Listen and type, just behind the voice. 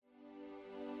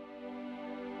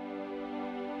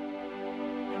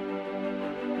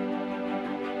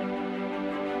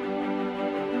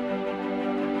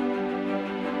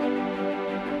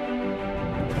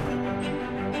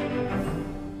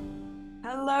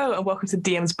Hello and welcome to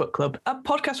DM's Book Club, a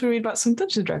podcast where we read about some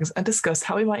Dungeons & Dragons and discuss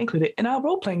how we might include it in our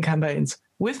role-playing campaigns.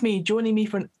 With me, joining me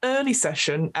for an early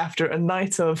session after a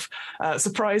night of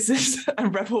surprises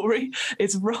and revelry,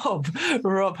 is Rob.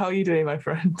 Rob, how are you doing, my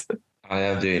friend? I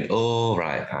am doing all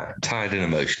right. I'm tired and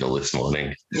emotional this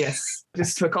morning. Yes.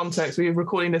 Just for context, we're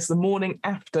recording this the morning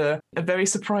after a very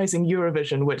surprising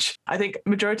Eurovision, which I think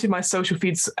majority of my social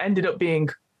feeds ended up being,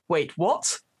 wait,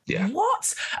 what? Yeah.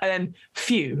 What? And then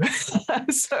phew.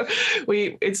 So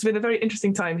it's been a very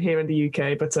interesting time here in the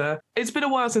UK, but it's been a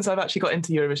while since I've actually got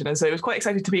into Eurovision. And so it was quite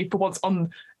exciting to be for once on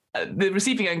the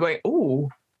receiving end going, oh,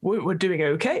 we're doing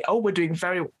okay. Oh, we're doing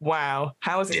wow.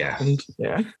 How has it happened?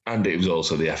 Yeah. And it was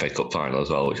also the FA Cup final as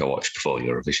well, which I watched before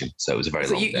Eurovision. So it was a very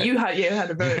long day. You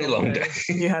had a very long day.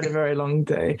 You had a very long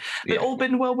day. But all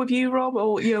been well with you, Rob?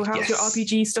 Or, how's your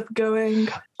RPG stuff going?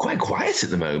 Quite quiet at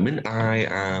the moment.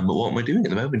 What am I doing at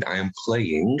the moment? I am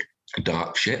playing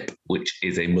Dark Ship, which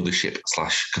is a mothership /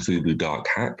 Cthulhu dark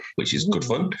hack, which is good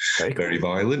fun. Very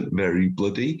violent, very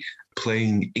bloody.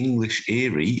 Playing English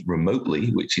Eerie remotely,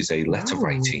 which is a letter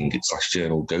writing /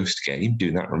 journal ghost game,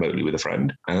 doing that remotely with a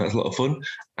friend. And that's a lot of fun.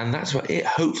 And that's about it.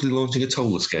 Hopefully launching a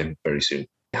Tolus game very soon.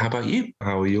 How about you?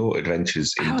 How are your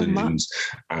adventures in Dungeons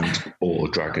and or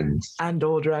Dragons? I'm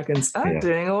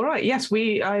doing all right. Yes,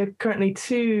 I have currently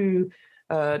 2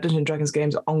 Dungeons & Dragons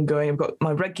games ongoing. I've got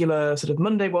my regular sort of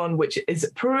Monday one, which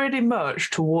is pretty much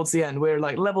towards the end. We're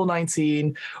like level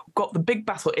 19, got the big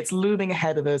battle. It's looming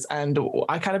ahead of us, and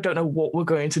I kind of don't know what we're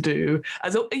going to do.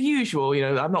 As usual,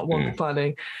 I'm not one for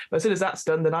planning. But as soon as that's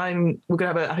done, then we're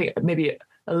going to have I think maybe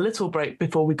a little break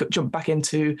before we jump back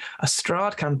into a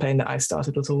Strahd campaign that I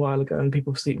started a little while ago, and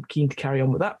people seem keen to carry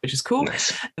on with that, which is cool.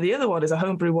 Nice. And the other one is a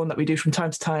homebrew one that we do from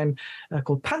time to time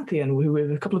called Pantheon,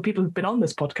 with a couple of people who've been on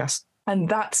this podcast. And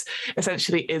that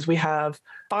essentially is we have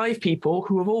 5 people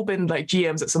who have all been like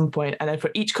GMs at some point, and then for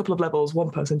each couple of levels,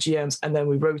 one person GMs, and then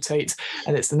we rotate,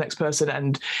 and it's the next person,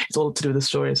 and it's all to do with the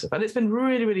story and stuff. And it's been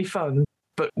really, really fun.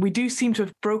 But we do seem to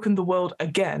have broken the world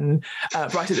again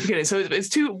right at the beginning. So it's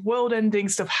 2 world-ending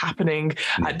stuff happening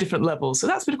at different levels. So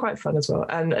that's been quite fun as well.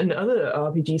 And other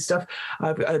RPG stuff,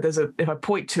 if I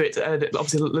point to it,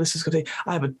 obviously listeners could say,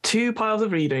 I have 2 piles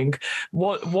of reading.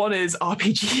 One is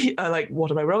RPG, like what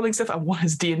am I rolling stuff, and one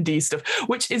is D&D stuff,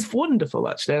 which is wonderful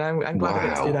actually. And I'm glad I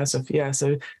get to do that stuff. Yeah,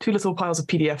 so 2 little piles of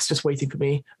PDFs just waiting for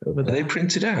me over there. Are they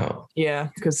printed out? Yeah,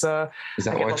 because is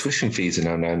that why tuition fees are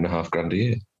now $9,500 a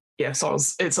year? Yeah, so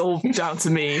it's all down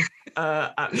to me.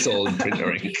 It's all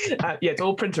printering. It's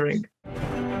all printering.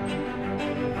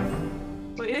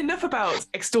 But enough about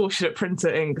extortionate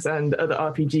printer inks and other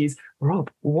RPGs.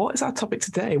 Rob, what is our topic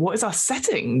today? What is our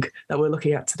setting that we're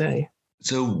looking at today?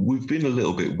 So we've been a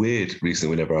little bit weird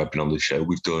recently whenever I've been on the show.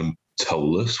 We've done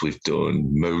Tolus, we've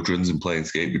done Modrons and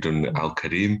Planescape, we've done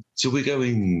Al-Qadim. So we're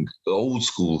going old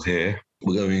school here.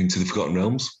 We're going into the Forgotten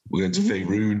Realms. We're going to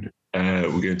Faerun.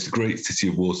 We're going to the great city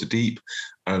of Waterdeep,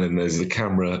 and then there's the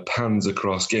camera pans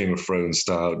across Game of Thrones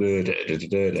style,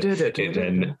 it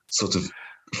then sort of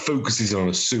focuses on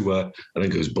a sewer and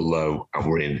then goes below, and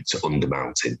we're into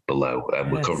Undermountain below,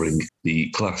 and we're covering the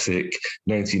classic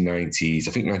 1990s,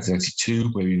 I think 1992,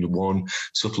 maybe 1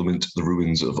 supplement, The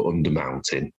Ruins of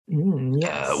Undermountain,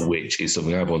 which is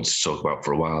something I've wanted to talk about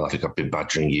for a while. I think I've been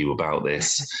badgering you about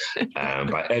this,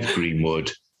 by Ed Greenwood.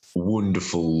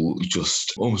 Wonderful,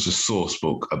 just almost a source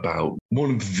book about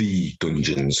one of the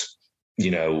dungeons.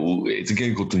 It's a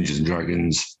game called Dungeons and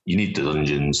Dragons. You need the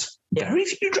dungeons. Very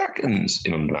few dragons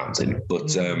in Undermountain,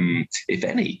 but if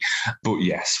any. But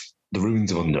yes, the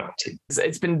Ruins of Undermountain.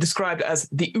 It's been described as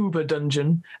the Uber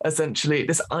dungeon, essentially.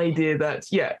 This idea that,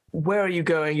 where are you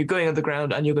going? You're going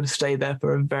underground and you're going to stay there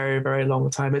for a very, very long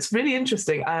time. It's really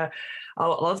interesting.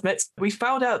 I'll admit, we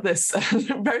found out this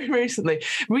very recently,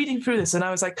 reading through this, and I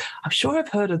was like, I'm sure I've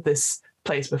heard of this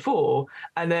place before.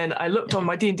 And then I looked on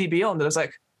my D&D Beyond, and I was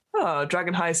like,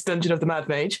 Dragon Heist Dungeon of the Mad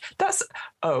Mage.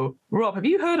 Rob, have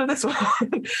you heard of this one?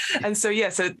 And so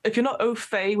if you're not au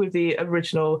fait with the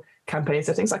original campaign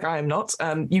settings, like I am not,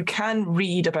 you can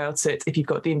read about it if you've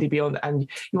got D&D Beyond and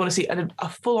you want to see a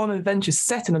full-on adventure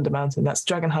set in Undermountain. That's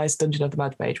Dragon Heist Dungeon of the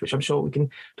Mad Mage, which I'm sure we can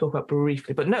talk about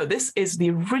briefly. But no, this is the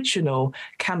original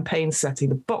campaign setting,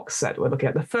 the box set we're looking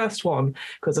at, the first one,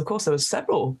 because of course there were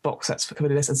several box sets for coming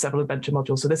to this and several adventure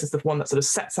modules. So this is the one that sort of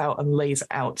sets out and lays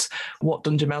out what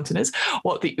Dungeon Mountain is,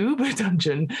 what the Uber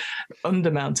dungeon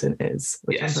Undermountain is,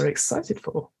 which I'm very excited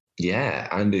for. Yeah,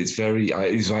 and it's I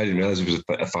didn't realize it was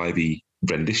a 5e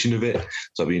rendition of it,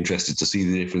 so I'd be interested to see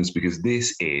the difference, because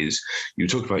this is, you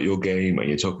talk about your game and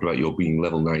you're talking about your being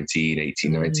level 19,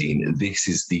 18, 19, this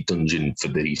is the dungeon for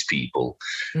these people.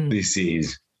 This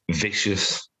is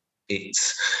vicious,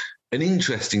 it's an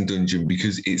interesting dungeon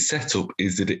because its setup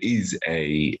is that it is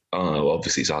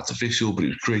obviously it's artificial, but it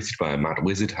was created by a mad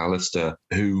wizard, Hallister,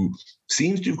 who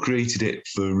seems to have created it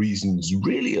for reasons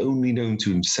really only known to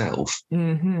himself.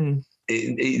 Mm-hmm.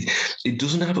 It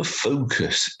doesn't have a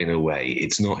focus in a way.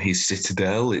 It's not his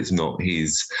citadel. It's not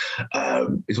his.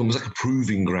 It's almost like a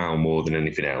proving ground more than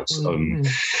anything else. Mm-hmm.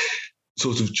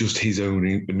 Sort of just his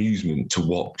own amusement to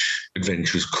watch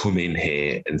adventurers come in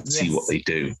here and see what they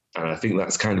do. And I think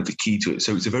that's kind of the key to it.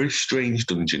 So it's a very strange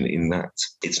dungeon in that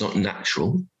it's not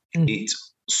natural. It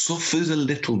suffers a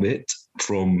little bit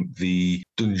from the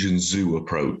dungeon zoo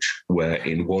approach, where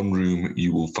in one room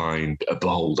you will find a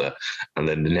beholder, and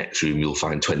then the next room you'll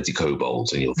find 20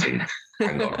 kobolds, and you'll think,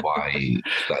 hang on, why?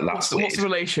 What's the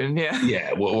relation? Yeah.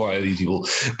 Yeah, why are these people?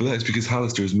 But that's because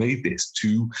Hallister has made this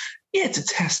to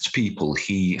test people.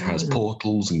 He has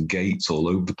portals and gates all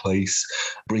over the place,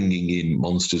 bringing in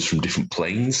monsters from different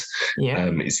planes.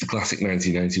 Yeah. It's the classic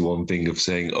 1991 thing of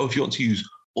saying, if you want to use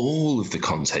all of the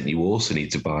content, you also need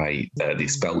to buy the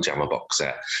Spelljammer box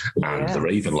set and the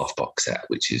Ravenloft box set,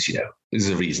 which is, there's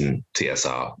a reason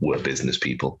TSR were business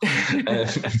people.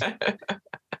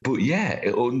 But yeah,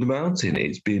 Undermountain,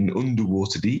 it's been under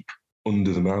Waterdeep,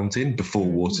 under the mountain, before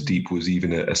Waterdeep was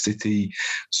even a city.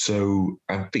 So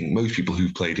I think most people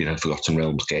who've played in a Forgotten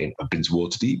Realms game have been to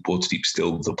Waterdeep. Waterdeep's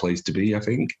still the place to be, I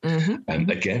think.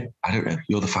 Again, I don't know.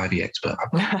 You're the 5e expert.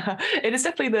 It is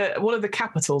definitely one of the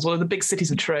capitals, one of the big cities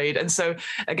of trade. And so,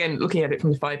 again, looking at it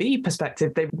from the 5e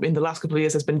perspective, in the last couple of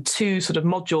years, there's been 2 sort of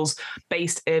modules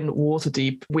based in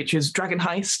Waterdeep, which is Dragon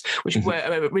Heist, which is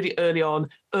where really early on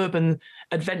urban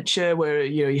adventure, where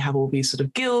you have all these sort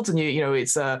of guilds and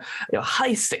it's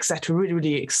heist, etc. Really,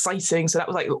 really exciting. So that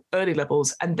was like early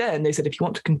levels. And then they said, if you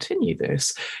want to continue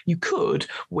this, you could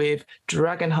with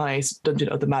Dragon Heist Dungeon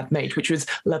of the Mad Mage, which was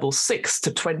level 6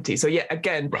 to 20. So yeah,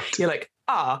 again, you're like,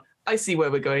 I see where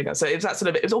we're going now. So it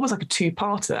was almost like a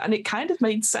 2-parter, and it kind of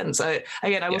made sense. I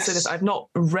will say this: I've not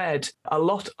read a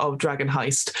lot of Dragon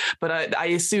Heist, but I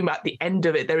assume at the end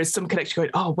of it there is some connection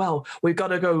going, oh well, we've got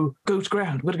to go to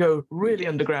ground. We're going to go really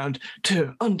underground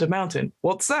to Undermountain.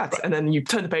 What's that? And then you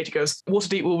turn the page, it goes,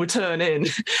 Waterdeep will return in.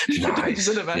 Nice.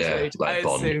 I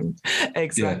assume.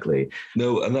 Exactly. Yeah.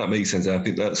 No, and that makes sense. I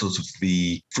think that's sort of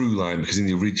the through line, because in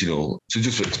the original, so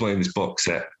just to explain this box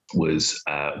set, was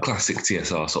a classic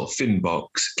TSR sort of thin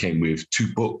box, came with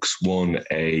 2 books, one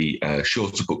a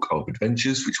shorter book of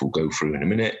adventures, which we'll go through in a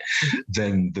minute,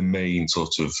 then the main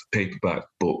sort of paperback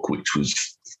book, which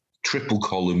was triple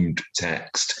columned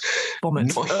text.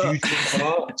 Vomit. Not a huge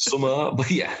art, some art, but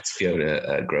yeah, it's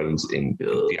Fiona Groans in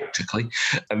theatrically.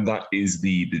 And that is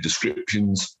the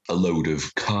descriptions, a load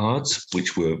of cards,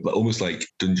 which were almost like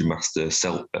Dungeon Master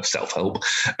self-help,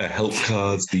 help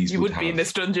cards. These would be in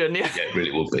this dungeon, yeah. Yeah, it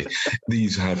really would be.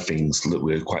 These had things that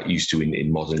we're quite used to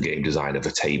in modern game design, of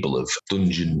a table of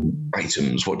dungeon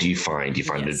items. What do you find? You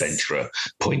find an adventurer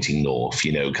pointing north,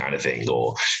 kind of thing,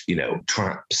 or,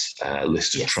 traps,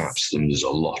 list of traps. And there's a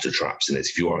lot of traps in this.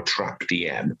 If you are a trap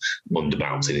DM,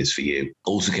 Undermountain is for you.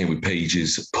 Also came with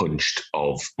pages punched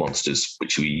of monsters,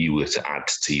 which you were to add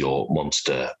to your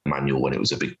monster manual when it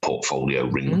was a big portfolio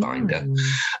ring binder.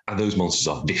 And those monsters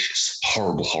are vicious,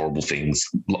 horrible, horrible things.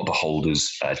 A lot of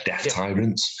beholders, death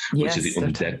tyrants, which are the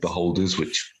undead beholders,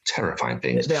 which terrifying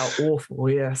things. They are awful,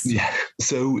 yes. Yeah.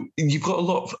 So you've got a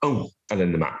lot of, and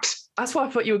then the maps. That's why I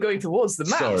thought you were going towards the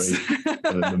maps. Sorry.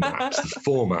 And then the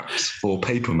maps, 4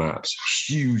 paper maps,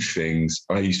 huge things.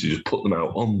 I used to just put them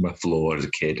out on my floor as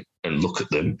a kid and look at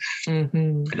them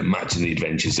and imagine the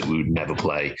adventures that we would never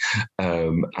play.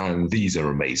 And these are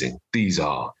amazing. These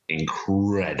are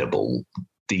incredible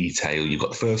detail. You've got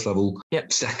the first level,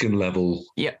 second level,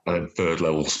 and then third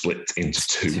level split into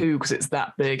 2. Because it's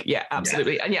that big. Yeah,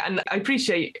 absolutely. And I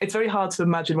appreciate, it's very hard to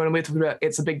imagine when we're talking about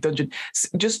it's a big dungeon.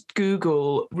 Just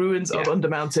Google Ruins of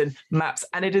Undermountain maps,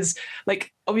 and it is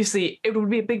like, obviously it would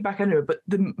be a big back end, but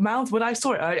the mount, when I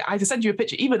saw it, I just sent you a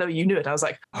picture, even though you knew it, I was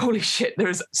like, holy shit,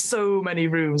 there's so many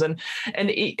rooms. And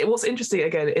what's interesting,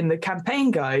 again, in the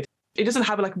campaign guide, it doesn't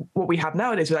have like what we have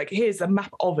nowadays. We're like, here's a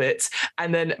map of it,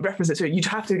 and then reference it to it. You'd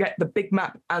have to get the big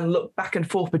map and look back and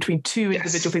forth between 2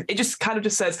 individual things. It just kind of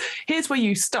just says, here's where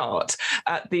you start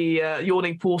at the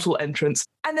Yawning Portal entrance,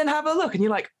 and then have a look. And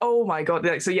you're like, oh my God.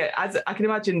 Like, so yeah, as I can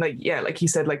imagine, like you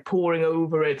said, like poring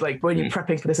over it, like when you're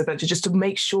prepping for this adventure, just to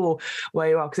make sure where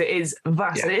you are, because it is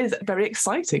vast. And it is very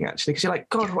exciting, actually, because you're like,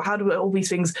 God, how do all these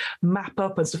things map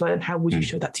up and stuff like that? And how would you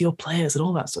show that to your players and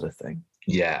all that sort of thing?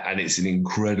 Yeah, and it's an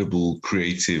incredible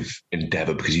creative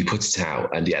endeavor because you put it out,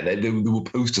 and yeah, they were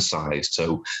poster sized,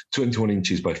 so 21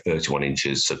 inches by 31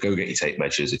 inches. So go get your tape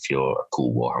measures if you're a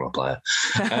cool Warhammer player.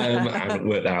 I haven't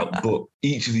worked out, but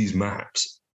each of these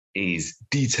maps is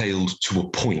detailed to a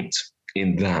point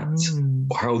in that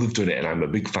how they've done it, and I'm a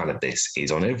big fan of this,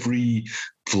 is on every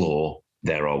floor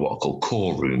there are what are called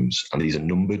core rooms, and these are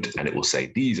numbered, and it will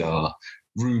say these are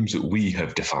rooms that we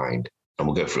have defined. And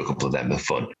we'll go through a couple of them, they're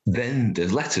fun. Then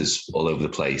there's letters all over the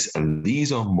place, and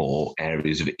these are more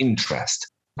areas of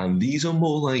interest. And these are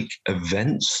more like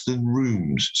events than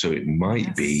rooms. So it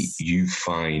might be you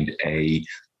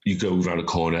go around a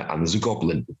corner and there's a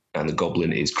goblin, and the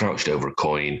goblin is crouched over a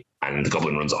coin, and the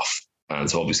goblin runs off. And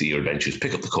so obviously your adventurers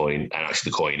pick up the coin, and actually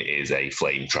the coin is a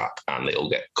flame trap, and it'll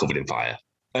get covered in fire.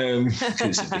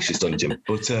 It's a vicious dungeon.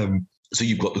 But so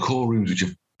you've got the core rooms, which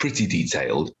are pretty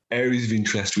detailed, areas of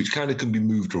interest which kind of can be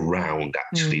moved around,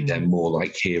 actually. They're more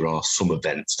like, here are some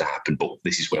events to happen, but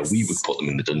this is where we would put them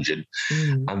in the dungeon.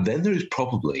 And then there is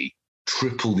probably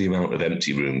triple the amount of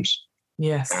empty rooms.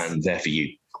 Yes. And they're for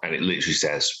you. And it literally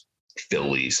says,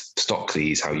 fill these, stock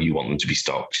these how you want them to be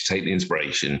stocked. Take the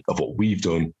inspiration of what we've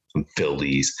done and fill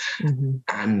these.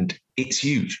 And it's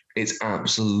huge. It's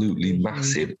absolutely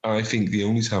massive. I think the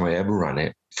only time I ever ran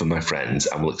it for my friends,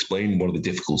 and we'll explain one of the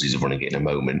difficulties of running it in a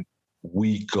moment,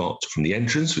 we got from the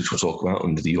entrance, which we'll talk about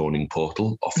under the yawning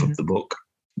portal off of the book,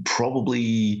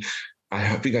 probably,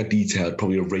 I think I detailed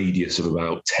probably a radius of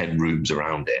about 10 rooms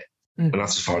around it. And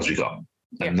that's as far as we got.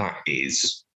 And that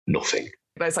is nothing.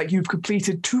 It's like you've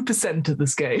completed 2% of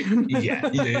this game. Yeah.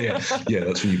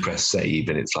 That's when you press save,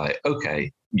 and it's like,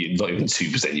 okay, you're not even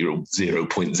 2%, you're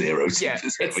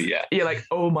 0.02%. Yeah, you're like,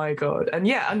 oh my god. And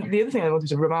the other thing I wanted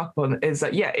to remark on is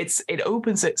that it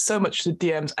opens it so much to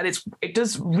DMs, and it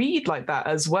does read like that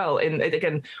as well. And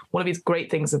again, one of these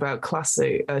great things about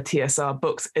classic TSR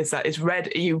books is that it's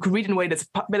read. You can read in a way that's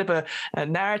a bit of a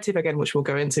narrative, again, which we'll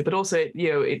go into, but also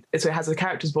it has a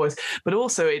character's voice, but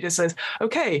also it just says,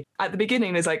 okay, at the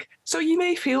beginning it's like, so you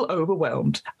may feel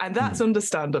overwhelmed, and that's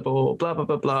understandable, blah blah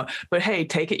blah blah. But hey,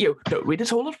 take it. Don't read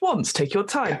it all at once. Take your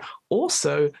time.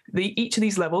 Also, each of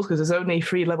these levels, because there's only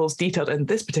 3 levels detailed in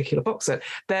this particular box set,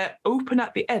 they're open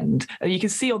at the end, and you can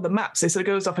see on the maps. It sort of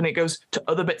goes off and it goes to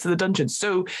other bits of the dungeon.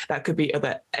 So that could be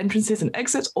other entrances and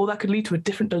exits, or that could lead to a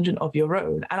different dungeon of your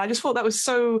own. And I just thought that was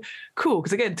so cool,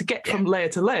 because again, to get from layer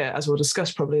to layer, as we'll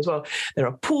discuss probably as well, there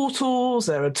are portals,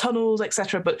 there are tunnels,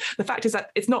 etc. But the fact is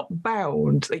that it's not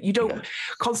bound. Like, you don't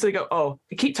constantly go, oh,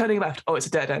 you keep turning left, oh, it's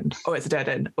a dead end, oh, it's a dead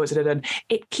end, oh, it's a dead end.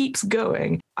 It keeps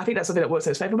going. I think that's something that works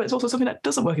in its favor, but it's also something that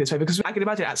doesn't work in its favor, because I can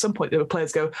imagine at some point there were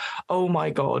players go, oh my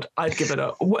god, I'd give it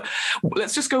up.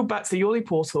 Let's just go back to the Yawning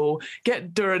Portal,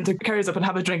 get Duran to carry us up and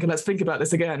have a drink, and let's think about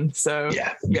this again. So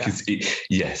because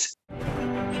yes.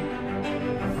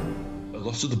 A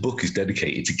lot of the book is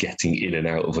dedicated to getting in and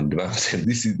out of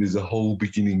Undermountain. There's a whole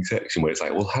beginning section where it's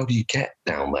like, well, how do you get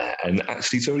down there? And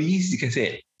actually, it's very easy to get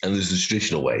in. And there's the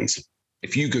traditional ways.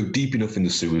 If you go deep enough in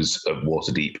the sewers of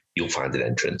Waterdeep, you'll find an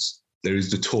entrance. There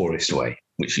is the tourist way,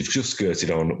 which you've just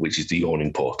skirted on, which is the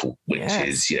Yawning Portal, which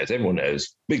is, as everyone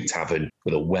knows, big tavern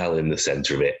with a well in the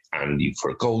centre of it. And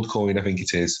for a gold coin, I think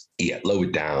it is, you get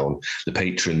lowered down. The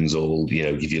patrons will,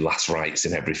 give you last rites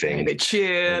and everything. And they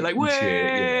cheer,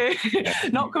 way,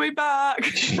 not coming back.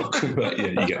 Not coming back,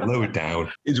 you get lowered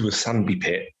down into a sandy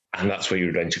pit. And that's where your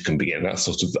adventure can begin. That's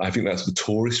I think that's the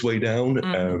tourist way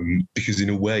down, because in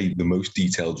a way, the most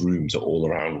detailed rooms are all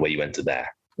around where you enter there.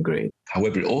 Agreed.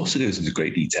 However, it also goes into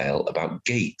great detail about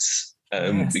gates,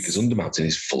 because Undermountain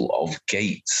is full of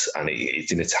gates, and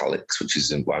it's in italics, which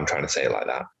is why I'm trying to say it like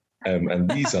that. And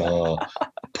these are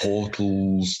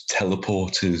portals,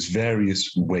 teleporters,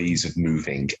 various ways of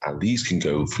moving. And these can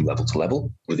go from level to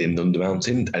level within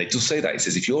Undermountain. And it does say that. It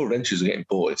says if your adventures are getting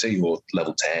bored, say you're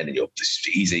level 10 and this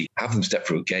is easy, have them step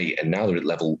through a gate, and now they're at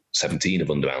level 17 of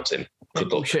Undermountain.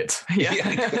 Good luck. Shit.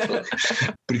 Yeah. Good luck.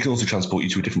 But it can also transport you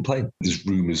to a different plane. There's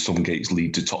rumours some gates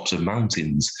lead to tops of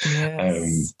mountains.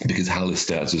 Yes. Because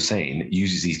Hallister, as I was saying,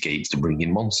 uses these gates to bring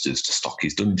in monsters to stock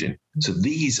his dungeon. So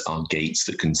these are gates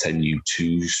that can send you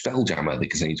to Spelljammer, they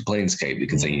can send you to Planescape, they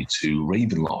can send you to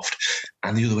Ravenloft,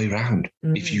 and the other way around.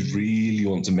 If you really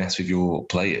want to mess with your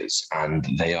players, and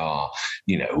they are,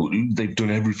 they've done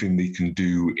everything they can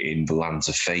do in the Lands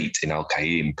of Fate in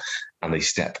Al-Qaim, and they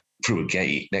step through a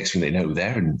gate, next thing they know,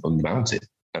 they're on the mountain,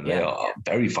 and they are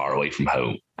very far away from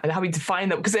home. And having to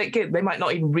find them, because they might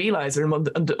not even realise they're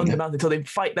under the mountain until they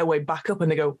fight their way back up, and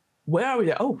they go, where are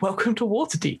we? Oh, welcome to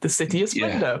Waterdeep, the city of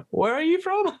splendor. Yeah. Where are you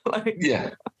from?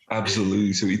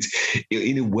 Absolutely. So it's,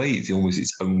 in a way, it's almost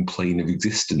its own plane of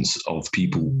existence of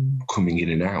people coming in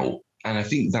and out. And I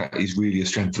think that is really a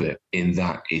strength of it, in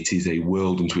that it is a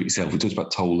world unto itself. We talked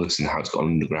about Tolus and how it's got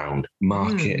an underground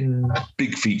market. A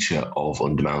big feature of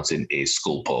Undermountain is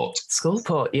Skullport.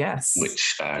 Skullport, yes.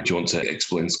 Which, do you want to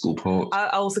explain Skullport?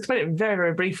 I'll explain it very,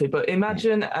 very briefly, but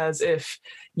imagine as if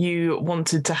you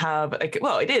wanted to have,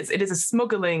 it is a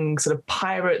smuggling sort of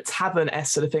pirate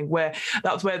tavern-esque sort of thing, where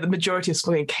that was where the majority of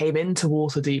smuggling came into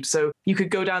Waterdeep. So you could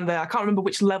go down there. I can't remember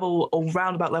which level or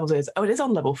roundabout levels it is. Oh, it is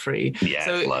on level 3. Yeah,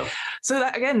 so, it's low. So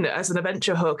that, again, as an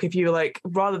adventure hook, if you like,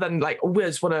 rather than like, we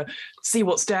just want to see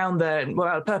what's down there and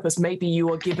without a purpose, maybe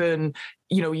you are given,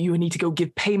 you need to go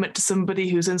give payment to somebody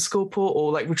who's in Skullport,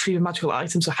 or like retrieve magical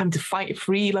items, so having to fight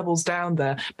 3 levels down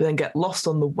there, but then get lost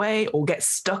on the way or get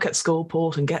stuck at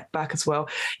Skullport and get back as well.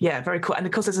 Yeah, very cool. And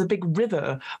of course, there's a big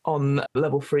river on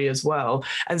level 3 as well.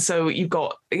 And so you've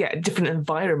got, different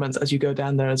environments as you go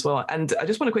down there as well. And I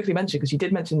just want to quickly mention, because you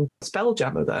did mention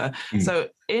Spelljammer there. So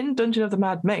in Dungeon of the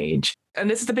Mad Mage, and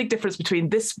this is the big difference between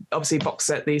this, obviously, box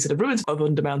set, the sort of Ruins of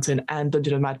Undermountain, and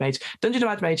Dungeon of Mad Mage. Dungeon of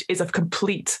Mad Mage is a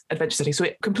complete adventure setting, so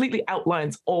it completely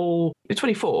outlines all. It's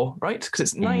 24, right? Because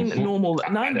it's 9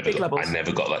 big levels. I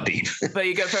never got that deep. There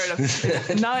you go, fair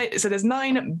enough. So there's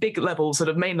 9 big levels, sort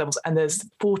of main levels, and there's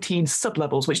 14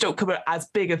 sub-levels, which don't cover as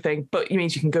big a thing, but it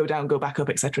means you can go down, go back up,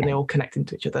 etc., and they all connect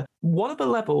into each other. One of the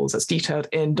levels that's detailed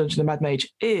in Dungeon of Mad Mage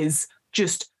is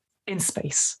just in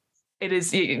space. It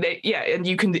is, and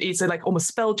you can, it's like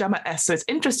almost Spelljammer-esque. So it's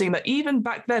interesting that even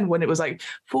back then, when it was like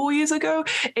 4 years ago,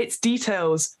 it's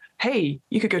details, hey,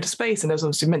 you could go to space. And there's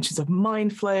obviously mentions of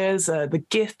mind flayers, the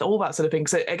gift, all that sort of thing.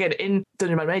 So again, in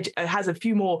Dungeon of Mad Mage, it has a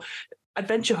few more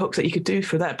adventure hooks that you could do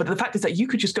for that. But the fact is that you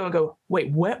could just go and go,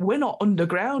 wait, we're not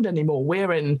underground anymore.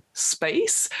 We're in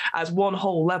space as one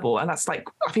whole level. And that's like,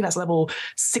 I think that's level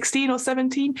 16 or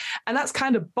 17. And that's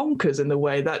kind of bonkers in the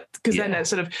way that, because then it's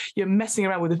sort of, you're messing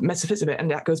around with the metaphysics of it.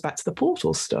 And that goes back to the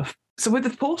portal stuff. So with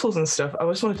the portals and stuff, I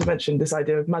just wanted to mention this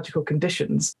idea of magical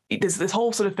conditions. There's this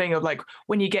whole sort of thing of like,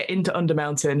 when you get into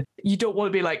Undermountain, you don't want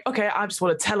to be like, okay, I just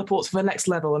want to teleport to the next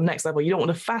level and next level. You don't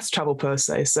want to fast travel per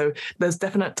se. So there's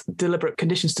definite deliberate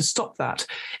conditions to stop that.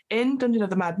 In Dungeon of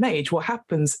the Mad Mage, what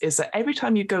happens is that every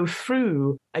time you go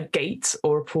through a gate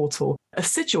or a portal, a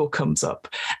sigil comes up.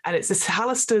 And it's this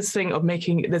Hallister's thing of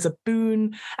making, there's a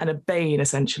boon and a bane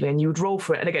essentially, and you would roll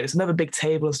for it. And again, it's another big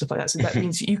table and stuff like that. So that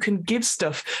means you can give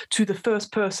stuff to the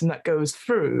first person that goes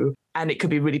through, and it could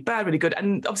be really bad, really good.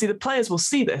 And obviously the players will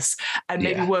see this and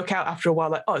maybe work out after a while,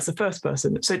 like, oh, it's the first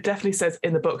person. So it definitely says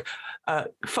in the book,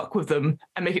 fuck with them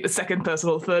and make it the second person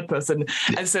or the third person.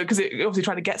 And so, because it obviously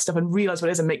trying to get stuff and realize what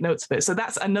it is and make notes of it. So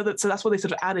that's what they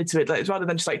sort of added to it. Like, rather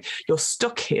than just like, you're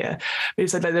stuck here, they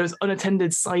said like there's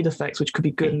unattended side effects, which could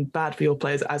be good and bad for your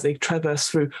players as they traverse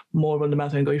through more of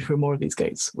Undermountain and go through more of these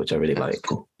gates, which I really like.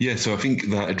 Cool. Yeah, so I think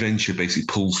that adventure basically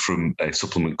pulls from a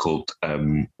supplement called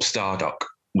Stardock,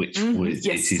 which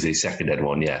it is a second-hand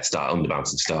one,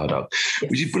 Undermountain Stardock,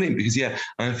 which is brilliant because, and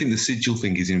I think the sigil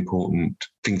thing is an important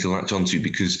thing to latch onto,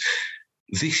 because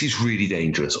this is really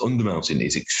dangerous. Undermountain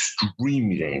is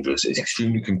extremely dangerous. It's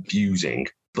extremely confusing.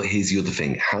 But here's the other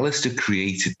thing. Hallister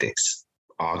created this,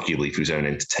 arguably for his own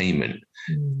entertainment.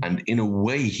 And in a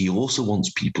way, he also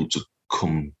wants people to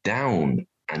come down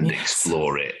and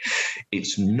explore it.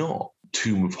 It's not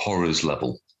Tomb of Horrors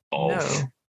level of,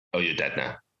 oh, you're dead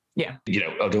now. Yeah.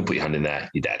 Oh, don't put your hand in there.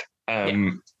 You're dead.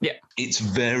 It's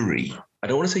very, I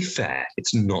don't want to say fair.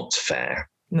 It's not fair.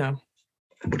 No.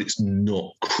 But it's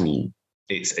not cruel.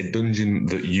 It's a dungeon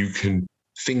that you can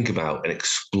think about and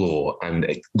explore. And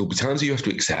there'll be times you have to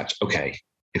accept, okay,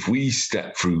 if we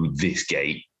step through this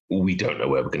gate, we don't know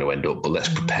where we're going to end up, but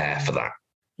let's prepare for that.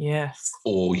 Yes.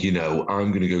 Or,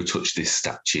 I'm going to go touch this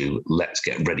statue. Let's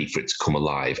get ready for it to come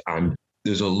alive. And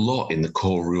there's a lot in the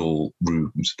core rule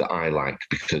rooms that I like,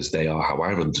 because they are how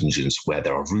I run dungeons, where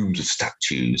there are rooms of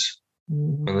statues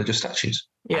and they're just statues.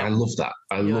 Yeah. I love that.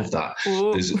 I love that.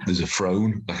 Ooh. There's a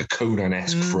throne, like a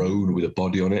Conan-esque throne with a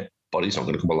body on it. Body's not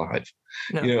going to come alive.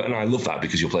 No. And I love that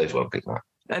because your players won't think that.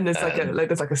 And there's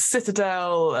there's a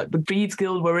citadel, the Beads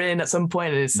Guild we're in at some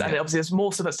point, and obviously there's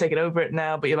more stuff that's taken over it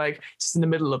now, but you're like just in the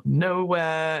middle of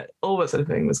nowhere, all that sort of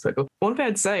thing was quite cool. One thing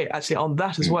I'd say actually on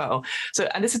that as well, so,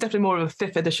 and this is definitely more of a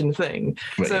 5th edition thing.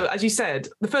 Right, so as you said,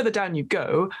 the further down you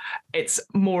go, it's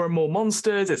more and more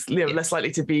monsters, it's less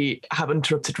likely to have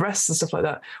interrupted rests and stuff like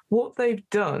that. What they've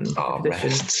done,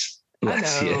 rests. I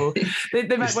know.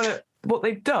 They might want to. what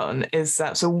they've done is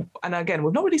that, so, and again,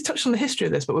 we've not really touched on the history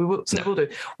of this, but we will, so we'll do.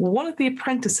 One of the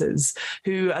apprentices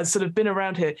who has sort of been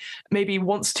around here maybe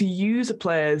wants to use the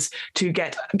players to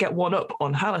get one up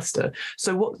on Hallister.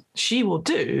 So what she will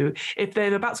do, if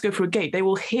they're about to go through a gate,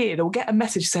 they'll get a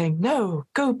message saying, no,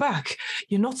 go back.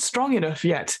 You're not strong enough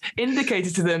yet.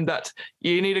 Indicated to them that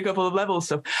you need a couple of level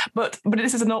stuff. But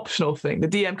this is an optional thing. The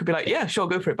DM could be like, yeah, sure,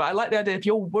 go for it. But I like the idea if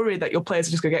you're worried that your players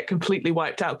are just going to get completely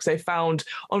wiped out because they found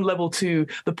on level 2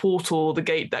 the portal, the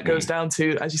gate that goes down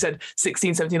to, as you said,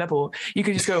 16, 17 level, you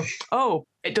could just go, oh,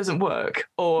 it doesn't work,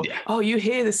 or oh, you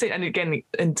hear this thing, and again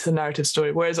into the narrative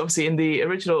story. Whereas obviously in the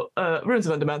original Ruins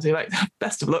of Undermountain, you're like,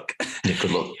 best of luck. Yeah,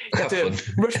 good luck. You have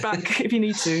to rush back if you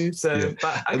need to. So,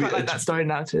 but I quite like that story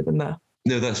narrative in there.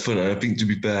 No, that's fun. And I think, to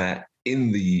be fair,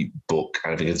 in the book,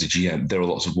 and I think as a GM, there are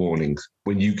lots of warnings.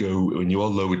 When you are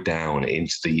lowered down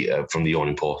into the from the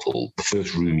yawning portal, the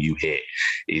first room you hit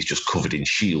is just covered in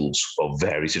shields of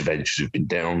various adventurers who've been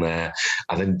down there.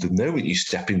 And then the moment you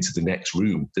step into the next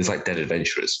room, there's like dead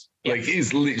adventurers. Yeah. Like,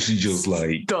 it's literally just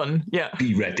like, done. Yeah.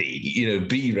 Be ready,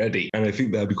 be ready. And I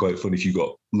think that'd be quite fun if you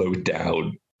got lowered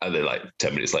down and then like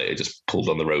 10 minutes later just pulled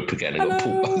on the rope again and got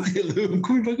pulled back. I'm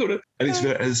coming back on it. And it's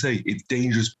fair, as I say, it's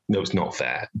dangerous. No, it's not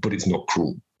fair, but it's not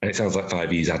cruel. And it sounds like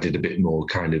 5e's added a bit more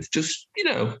kind of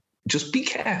just be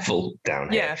careful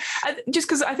down here. Yeah, just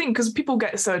because people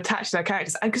get so attached to their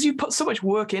characters, and because you put so much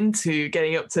work into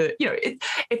getting up to,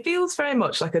 it feels very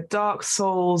much like a Dark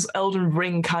Souls, Elden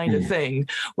Ring kind of thing,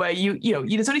 where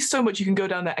there's only so much you can go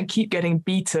down there and keep getting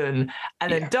beaten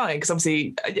and then dying, because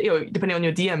obviously, depending on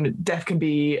your DM, death can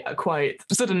be quite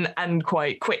sudden and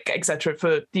quite quick, etc.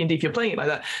 for D&D if you're playing it like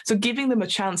that. So giving them a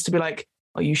chance to be like,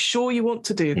 are you sure you want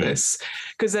to do this?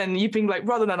 Because then you think like,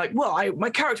 rather than like, well, my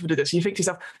character would do this, you think to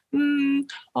yourself,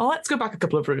 let's go back a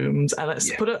couple of rooms and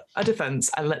let's put a defense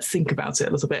and let's think about it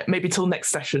a little bit, maybe till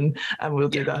next session, and we'll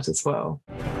do that as well.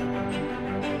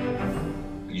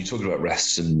 You're talking about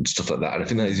rests and stuff like that, and I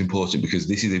think that is important because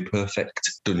this is a perfect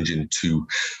dungeon to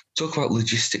talk about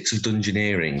logistics of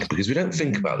dungeoneering, because we don't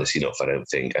think about this enough, I don't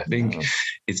think. I think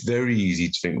it's very easy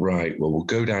to think, right, well, we'll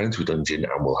go down into a dungeon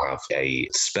and we'll have a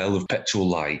spell of perpetual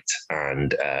light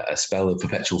and a spell of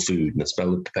perpetual food and a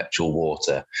spell of perpetual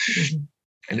water. Mm-hmm.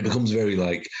 And it becomes very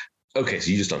like, okay, so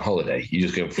you're just on holiday. You're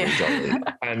just going for a jolly.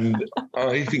 And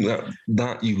I think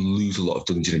that you lose a lot of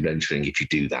dungeon adventuring if you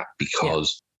do that,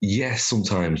 because yes,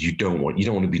 sometimes you don't want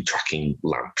to be tracking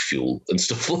lamp fuel and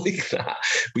stuff like that,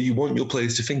 but you want your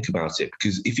players to think about it,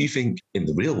 because if you think in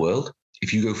the real world,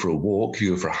 if you go for a walk, if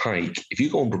you go for a hike, if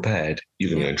you go unprepared, you're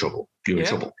going to get in trouble. You're in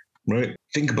trouble, right?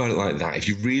 Think about it like that. If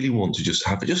you really want to just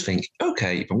think,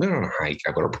 okay, if I'm going on a hike,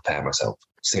 I've got to prepare myself.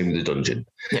 Same with the dungeon.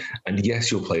 Yeah. And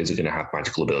yes, your players are going to have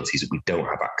magical abilities that we don't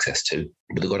have access to,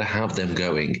 but they've got to have them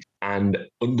going. And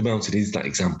Undermountain is that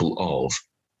example of,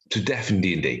 to death in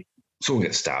D&D, someone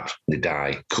gets stabbed, they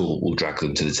die, cool, we'll drag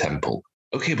them to the temple.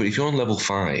 Okay, but if you're on level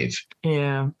 5,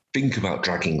 think about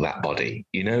dragging that body,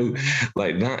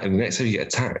 like that. And the next time you get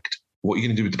attacked, what are you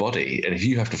going to do with the body? And if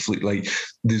you have to flee, like,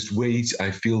 there's ways,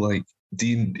 I feel like,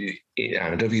 and I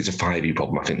don't think it's a 5e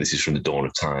problem. I think this is from the dawn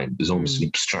of time. There's almost an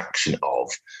abstraction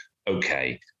of,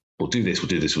 okay, we'll do this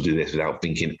without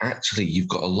thinking, actually, you've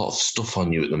got a lot of stuff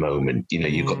on you at the moment.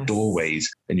 You've got doorways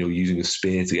and you're using a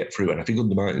spear to get through. And I think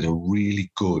Undermountain is a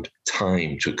really good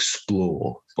time to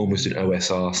explore almost an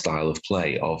OSR style of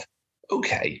play of,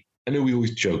 okay, I know we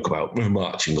always joke about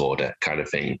marching order kind of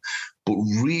thing, but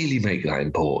really make that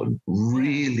important.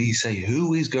 Really say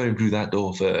who is going through that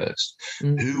door first,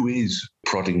 who is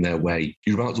prodding their way.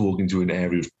 You're about to walk into an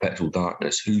area of perpetual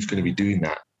darkness. Who's going to be doing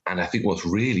that? And I think what's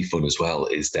really fun as well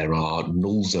is there are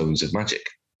null zones of magic.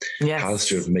 Yes.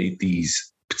 Hallister have made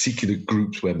these particular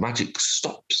groups where magic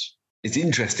stops. It's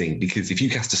interesting because if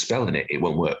you cast a spell in it, it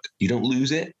won't work. You don't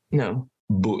lose it. No.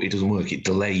 But it doesn't work. It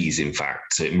delays, in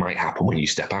fact. So it might happen when you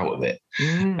step out of it,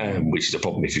 which is a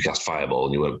problem if you cast Fireball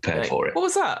and you weren't prepared for it. What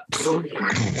was that?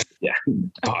 Yeah,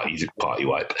 party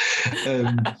wipe.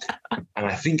 And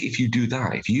I think if you do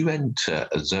that, if you enter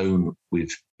a zone with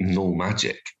null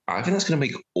magic, I think that's going to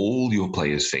make all your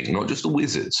players think, not just the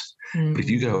wizards, but if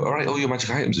you go, all right, all your magic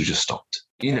items have just stopped.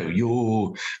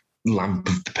 Your lamp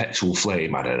of perpetual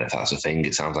flame, I don't know if that's a thing,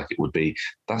 it sounds like it would be,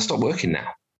 that's stopped working now.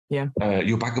 Yeah.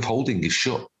 Your bag of holding is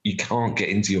shut. You can't get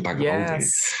into your bag of holding.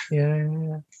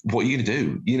 Yeah. What are you going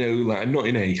to do? Like, I'm not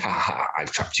in a,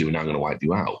 I've trapped you and now I'm going to wipe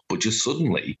you out. But just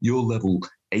suddenly, your level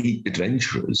 8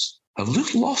 adventurers have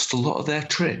just lost a lot of their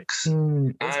tricks.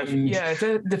 If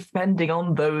they're defending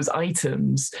on those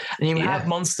items, and you have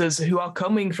monsters who are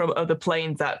coming from other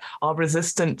planes that are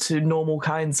resistant to normal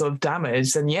kinds of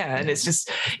damage, and it's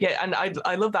just and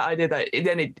I love that idea that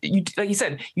you like you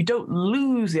said, you don't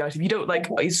lose the item. You don't like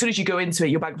as soon as you go into it,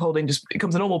 your bag of holding just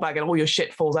becomes a normal bag, and all your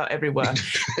shit falls out everywhere.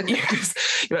 You're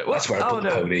like, that's where I put the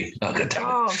pony.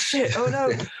 Oh shit! Oh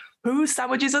no! Whose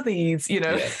sandwiches are these?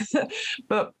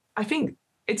 But I think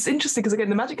it's interesting because, again,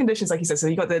 the magic conditions, like you said, so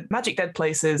you got the magic dead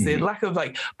places, the lack of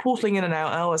like portaling in and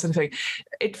out, and all that sort of thing.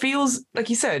 It feels, like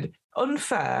you said,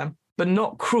 unfair, but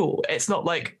not cruel. It's not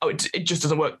like, it just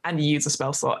doesn't work and you use a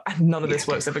spell slot and none of this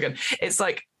works ever again. It's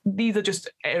like, these are just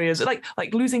areas like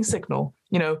losing signal.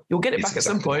 You'll get it back at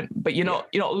some point, but you're not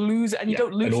losing, and you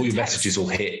don't lose. And all your text. Messages will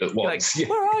hit at once. Like,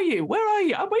 where are you? Where are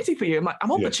you? I'm waiting for you. I'm like,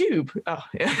 I'm on the tube. Oh,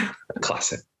 yeah.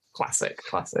 Classic.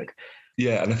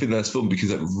 Yeah, and I think that's fun because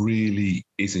that really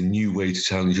is a new way to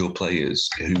challenge your players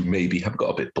who maybe have got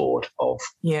a bit bored of,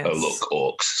 oh, look,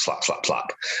 orcs, slap, slap,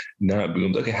 slap. Now it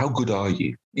becomes, okay, how good are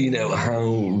you? How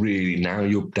really now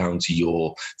you're down to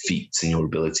your feats and your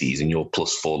abilities, and your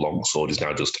 +4 longsword is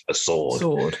now just a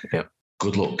sword. Yeah.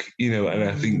 Good luck, and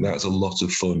I think that's a lot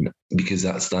of fun because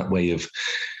that's that way of.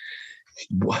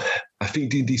 I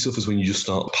think D&D suffers when you just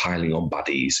start piling on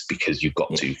baddies because you've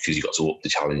got to up the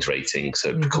challenge rating, so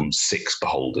it becomes 6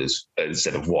 beholders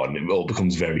instead of 1. It all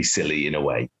becomes very silly in a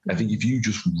way. I think if you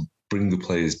just bring the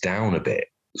players down a bit,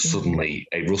 suddenly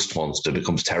a rust monster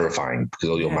becomes terrifying because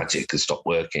all your magic has stopped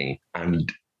working.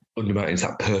 And Undermountain is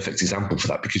that perfect example for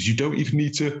that because you don't even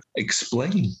need to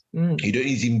explain. You don't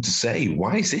need even to say,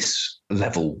 why is this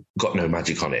level got no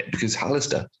magic on it? Because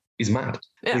Hallister is mad.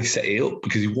 Yeah. He set it up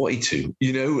because he wanted to,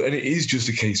 and it is just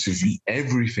a case of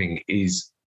everything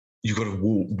is, you've got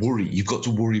to worry. You've got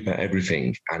to worry about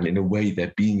everything. And in a way,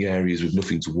 there being areas with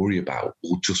nothing to worry about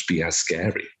will just be as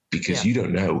scary because you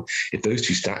don't know if those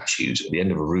 2 statues at the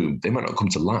end of a room, they might not come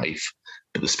to life,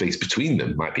 but the space between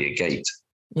them might be a gate.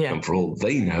 Yeah. And for all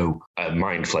they know, a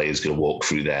mind flayer is going to walk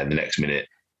through there in the next minute.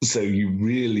 So you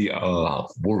really are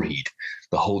worried.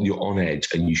 You're on edge,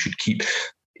 and you should keep,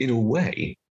 in a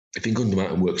way, I think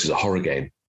Undermountain works as a horror game.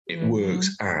 It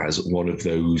works as one of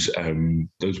those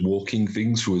walking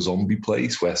things through a zombie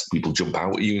place where people jump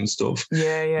out at you and stuff.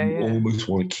 You almost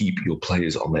want to keep your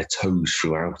players on their toes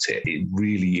throughout it. It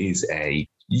really is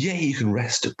you can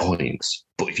rest at points,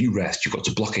 but if you rest, you've got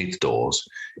to blockade the doors.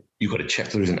 You've got to check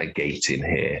there isn't a gate in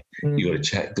here. You've got to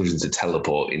check there isn't a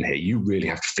teleport in here. You really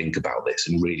have to think about this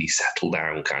and really settle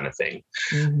down kind of thing.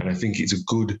 And I think it's a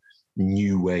good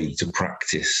new way to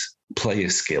practice player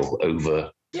skill over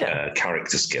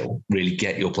character skill. Really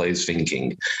get your players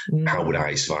thinking, how would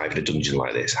I survive in a dungeon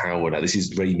like this? This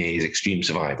is Rainier's extreme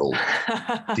survival,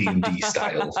 D&D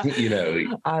style,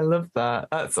 I love that.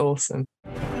 That's awesome.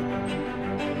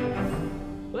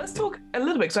 Let's talk a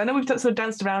little bit, because I know we've sort of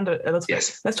danced around a little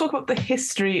bit. Let's talk about the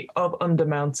history of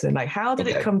Undermountain. Like, how did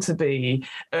it come to be?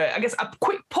 I guess a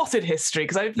quick potted history,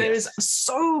 because there is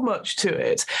so much to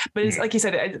it. But it's like you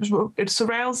said, it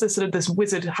surrounds this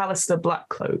wizard Hallister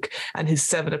Blackcloak and his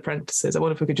 7 apprentices. I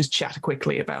wonder if we could just chat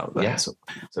quickly about that. Yeah.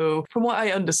 So from what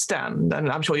I understand,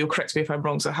 and I'm sure you'll correct me if I'm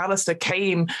wrong, so Hallister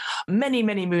came many,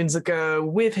 many moons ago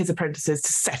with his apprentices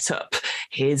to set up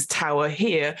his tower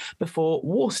here before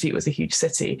Waterdeep was a huge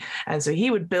city. And so he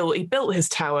built his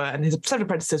tower, and his 7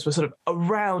 apprentices were sort of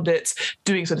around it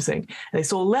doing sort of thing. And they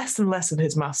saw less and less of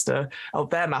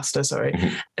their master,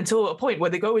 until a point where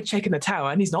they go and check in the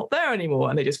tower and he's not there anymore.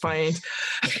 And they just find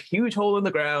a huge hole in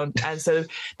the ground. And so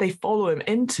they follow him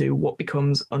into what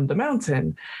becomes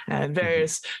Undermountain. And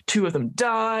 2 of them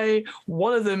die.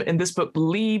 One of them in this book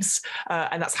leaves.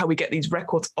 And that's how we get these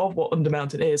records of what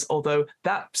Undermountain is. Although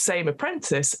that same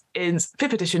apprentice in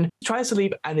 5th edition tries to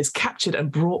leave and is captured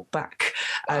and brought back.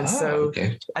 And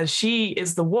and she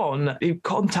is the one who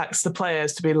contacts the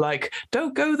players to be like,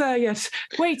 don't go there yet,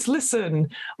 wait, listen,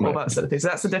 all that sort of thing. So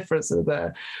that's the difference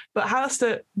there. But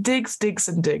Hallister digs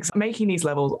and digs, making these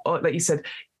levels, like you said,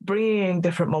 bringing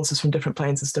different monsters from different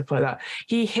planes and stuff like that.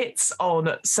 He hits on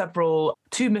 2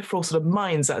 mithril sort of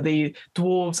mines that the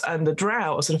dwarves and the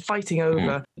drow are sort of fighting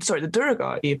over. Sorry, the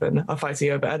Duergar even are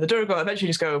fighting over. And the Duergar eventually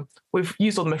just go, we've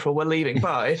used all the mithril, we're leaving,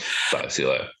 bye. Bye, see you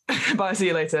later. Bye, see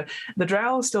you later. The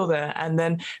drow are still there. And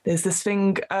then there's this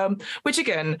thing, which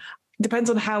again,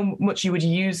 depends on how much you would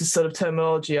use this sort of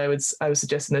terminology. I would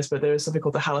suggest in this, but there is something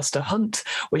called the Hallister Hunt,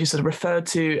 which is sort of referred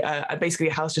to. Basically,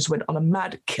 Hallister just went on a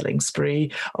mad killing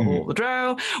spree of all the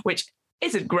drow, which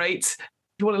isn't great.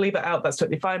 you want to leave that out, that's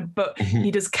totally fine. But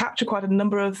he does capture quite a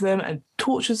number of them and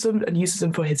tortures them and uses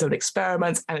them for his own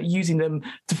experiments and using them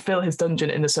to fill his dungeon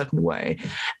in a certain way.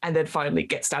 And then finally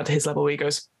gets down to his level where he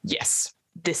goes, yes,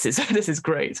 this is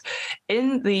great.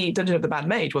 In the Dungeon of the Mad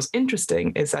Mage, what's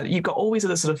interesting is that you've got all these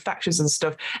other sort of factions and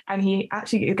stuff, and he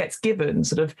actually gets given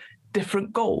sort of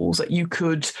different goals that you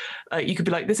could be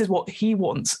like, this is what he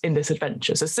wants in this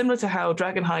adventure. So similar to how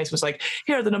Dragon Heist was like,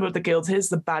 here are the number of the guilds, here's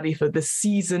the baddie for this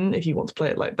season, if you want to play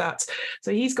it like that.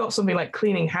 So he's got something like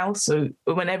cleaning house. So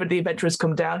whenever the adventurers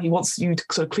come down, he wants you to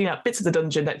sort of clean out bits of the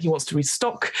dungeon that he wants to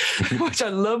restock, which I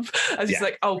love. As he's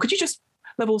like, oh, could you just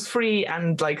levels 3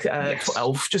 and like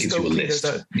 12 just into go a clean list.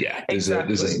 those out. Yeah, there's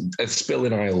a spill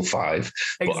in aisle 5,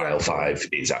 but aisle 5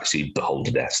 is actually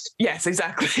Beholder Nest. Yes,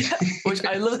 exactly. Which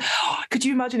I love. Could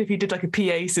you imagine if you did like a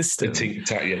PA system?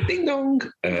 Ding dong.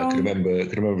 Could remember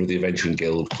the Adventuring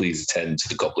Guild. Please attend to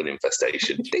the goblin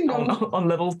infestation. Ding dong. On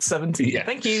level 17. Yeah.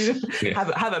 Thank you. Yeah.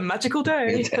 Have a magical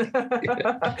day.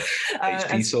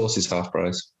 HP source is half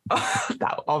price.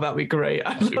 That'd be great.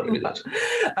 I love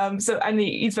that. So and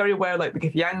he's very aware, like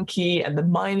the Yankee and the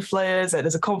Mind Flayers.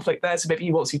 There's a conflict there, so maybe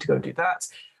he wants you to go do that.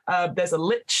 There's a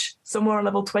Lich somewhere on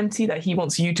level 20 that he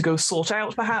wants you to go sort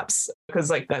out, perhaps, because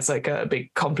like that's like a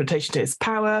big confrontation to his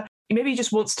power. Maybe he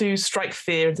just wants to strike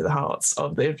fear into the hearts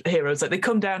of the heroes. Like they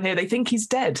come down here, they think he's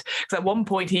dead. Because at one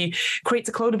point he creates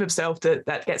a clone of himself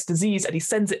that gets diseased, and he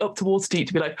sends it up towards Deep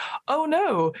to be like, oh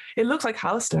no, it looks like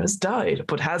Hallister has died.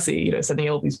 But has he? Sending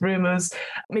all these rumors.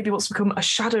 Maybe he wants to become a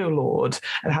Shadow Lord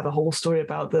and have a whole story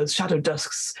about the Shadow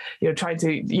Dusks, trying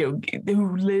to,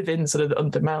 who live in sort of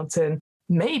Undermountain.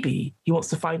 Maybe he wants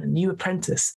to find a new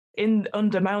apprentice. In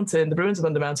Undermountain, the ruins of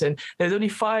Undermountain, there's only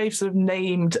 5 sort of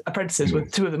named apprentices, with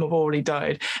 2 of them have already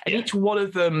died. And each one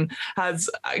of them has,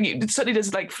 certainly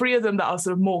there's like 3 of them that are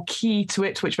sort of more key to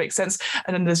it, which makes sense.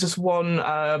 And then there's just one,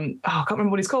 I can't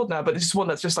remember what he's called now, but there's just one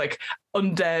that's just like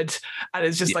undead, and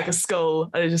it's just like a skull,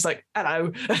 and it's just like,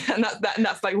 hello. And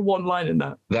that's like one line in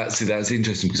that. That's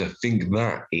interesting, because I think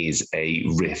that is a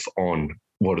riff on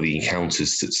one of the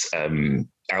encounters that's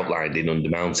outlined in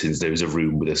Undermountains. There was a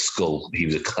room with a skull. He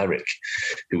was a cleric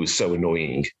who was so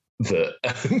annoying that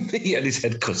he had his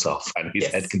head cut off, and his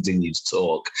head continued to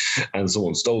talk, and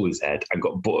someone stole his head and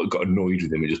got annoyed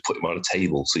with him and just put him on a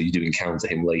table. So you do encounter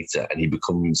him later, and he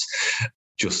becomes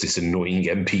just this annoying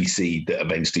NPC that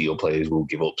eventually your players will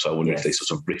give up. So I wonder if they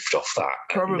sort of riffed off that.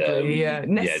 Probably,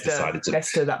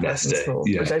 Nesta, that person's called,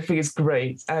 which I think is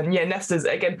great. And Nesta's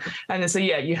again, and so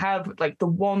you have like the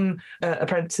one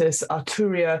apprentice,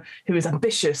 Arturia, who is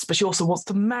ambitious, but she also wants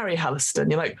to marry Hallister. And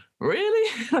you're like,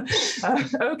 really?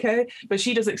 Okay. But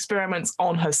she does experiments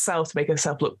on herself to make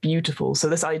herself look beautiful. So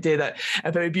this idea that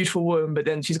a very beautiful woman, but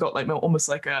then she's got like almost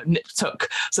like a nip tuck,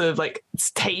 sort of like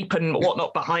tape and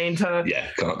whatnot behind her. Yeah,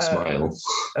 can't smile.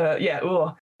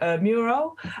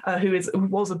 Mural, who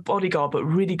was a bodyguard but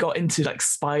really got into like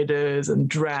spiders and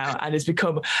drow, and has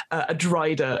become a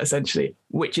drider essentially,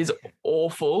 which is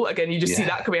awful. Again, you just see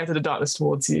that coming out of the darkness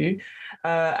towards you.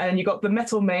 And you got the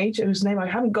metal mage, whose name I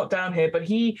haven't got down here, but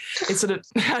he is sort of,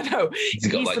 I know. He's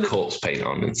got like corpse paint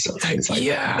on and stuff. It's like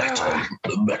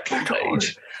the metal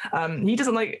mage. He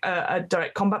doesn't like a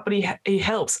direct combat, but he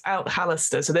helps out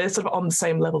Hallister. So they're sort of on the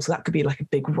same level. So that could be like a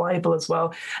big rival as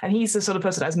well. And he's the sort of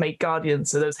person that has made guardians.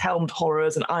 So those helmed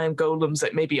horrors and iron golems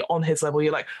that may be on his level.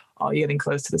 You're like, oh, you're getting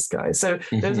close to this guy. So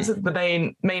those are sort of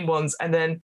the main ones. And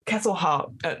then Kestrel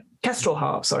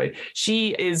Harp, sorry. She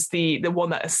is the one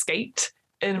that escaped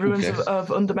in ruins of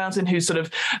Undermountain, who's sort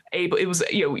of able, it was,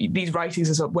 these writings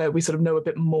is where we sort of know a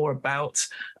bit more about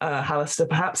Hallister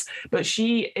perhaps, but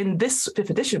she, in this 5th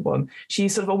edition one,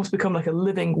 she's sort of almost become like a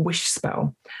living wish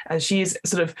spell, and she's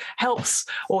sort of helps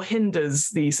or hinders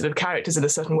these sort of characters in a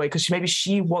certain way, because maybe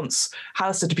she wants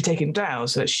Hallister to be taken down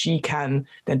so that she can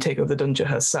then take over the dungeon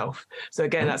herself. So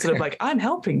again, that's sort of like, I'm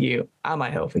helping you, am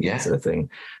I helping you, sort of thing.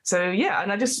 So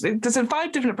and there's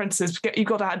 5 different apprentices. You've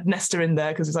got to add Nesta in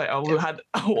there, because it's like, we had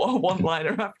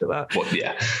one-liner after that.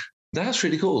 That's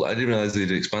really cool. I didn't realize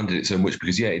they'd expanded it so much,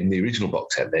 because in the original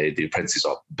box set, the apprentices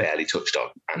are barely touched on,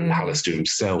 and Hallister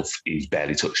himself is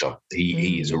barely touched on.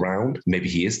 He is around. Maybe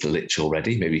he is the Lich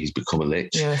already. Maybe he's become a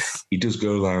Lich. Yes. He does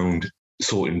go around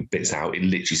sorting bits out. It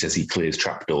literally says he clears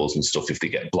trapdoors and stuff if they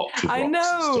get blocked with rocks. I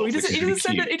know.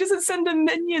 He doesn't send a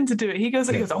minion to do it. He goes,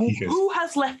 who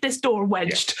has left this door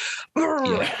wedged?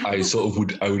 Yeah, I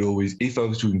would always, if I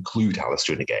was to include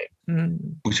Hallister in a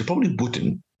game, which I probably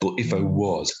wouldn't, but if I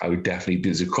was, I would definitely,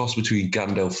 there's a cross between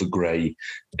Gandalf the Grey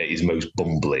at his most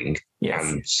bumbling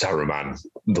Yes. and Saruman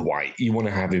the White. You want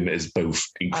to have him as both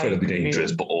incredibly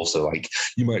dangerous, but also like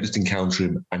you might just encounter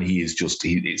him and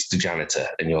it's the janitor,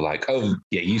 and you're like, oh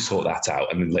yeah, you sort that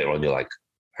out, and then later on you're like,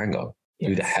 hang on.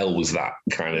 Who the hell was that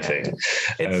kind of thing?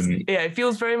 It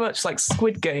feels very much like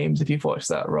Squid Games if you've watched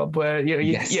that, Rob, where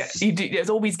you do.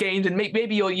 There's all these games, and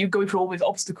maybe you go through all these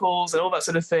obstacles and all that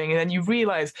sort of thing, and then you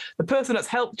realise the person that's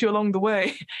helped you along the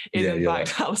way is in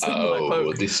fact Alison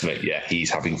Blackcloak. He's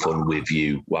having fun with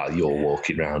you while you're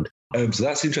walking around. So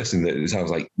that's interesting. That it sounds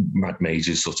like Mad Mage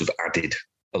has sort of added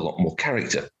a lot more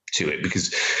character to it, because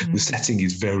the setting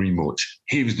is very much,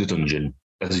 here is the dungeon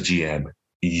as a GM.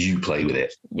 You play with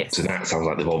it. Yes. So that sounds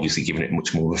like they've obviously given it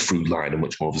much more of a through line and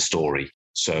much more of a story.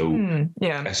 So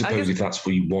I suppose if that's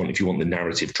what you want, if you want the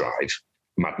narrative drive,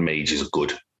 Mad Mage is a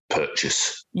good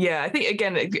purchase. Yeah, I think,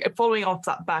 again, following off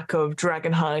that back of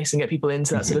Dragon Heist and get people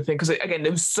into that sort of thing, because, again,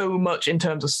 there was so much in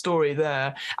terms of story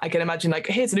there. I can imagine, like,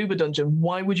 here's an Uber dungeon.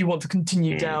 Why would you want to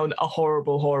continue down a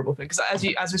horrible, horrible thing? Because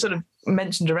as we sort of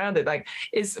mentioned around it, like,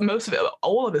 is most of it,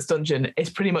 all of this dungeon is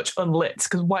pretty much unlit,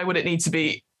 because why would it need to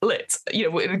be lit,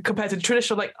 compared to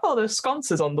traditional, like, oh, there's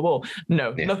sconces on the wall.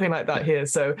 No, nothing like that here.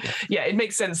 So it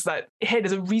makes sense that, hey,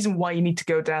 there's a reason why you need to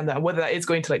go down there, whether that is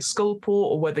going to like Skullport,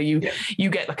 or whether you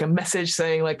get like a message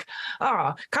saying like,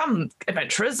 come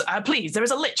adventurers, please, there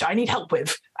is a lich I need help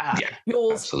with.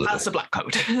 Yours, Alistair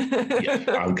Blackcoat.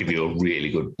 I'll give you a really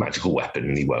good magical weapon,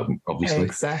 and he won't, obviously.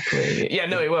 Exactly. Yeah,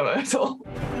 no, he won't at all.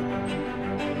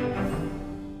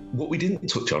 What we didn't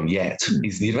touch on yet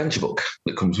is the adventure book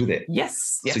that comes with it.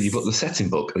 Yes. So you've got the setting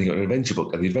book and you've got an adventure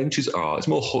book, and the adventures it's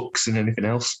more hooks than anything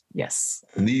else. Yes.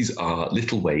 And these are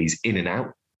little ways in and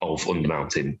out of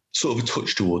Undermountain, sort of a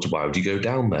touch towards why would you go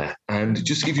down there. And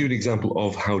just to give you an example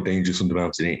of how dangerous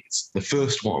Undermountain is, the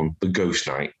first one, the Ghost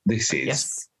Night, this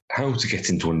is how to get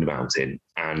into Undermountain,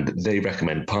 and they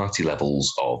recommend party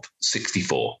levels of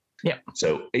 64. Yeah.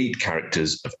 So 8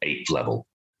 characters of 8th level.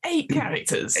 8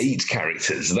 characters. 8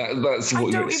 characters. That's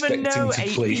what you're expecting to play. I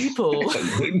don't even know 8 people.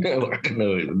 No, I don't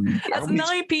know. That's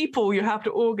 9 people you have to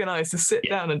organise to sit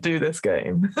down and do this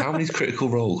game. How many's Critical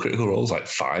Role? Critical Role's like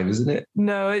 5, isn't it?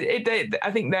 No, I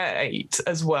think they're 8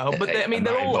 as well. But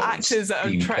they're all actors that are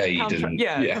contracted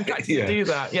to do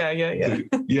that.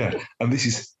 Yeah. And this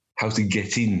is how to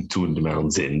get into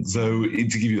Undermountain. So to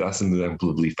give you that's an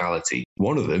example of lethality.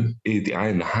 One of them, the Eye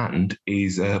in the Hand,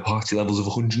 is party levels of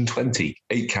 120,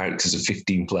 8 characters of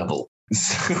 15th level.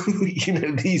 So,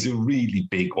 these are really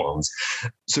big ones.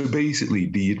 So basically,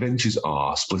 the adventures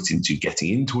are split into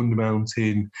getting into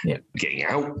Undermountain, getting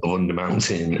out of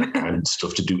Undermountain, and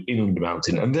stuff to do in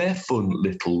Undermountain. And they're fun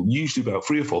little, usually about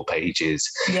 3 or 4 pages.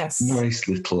 Yes. Nice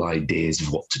little ideas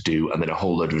of what to do, and then a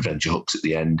whole load of adventure hooks at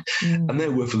the end. And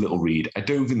they're worth a little read. I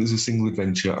don't think there's a single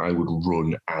adventure I would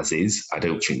run as is. I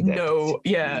don't think that. No,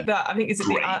 that I think it's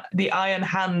the Iron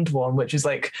Hand one, which is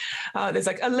like, there's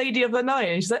like a lady of the night,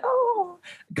 and she's like,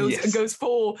 goes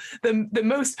for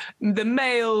the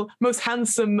male, most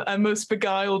handsome and most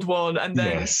beguiled one, and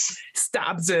then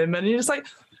stabs him, and you're just like,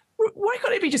 why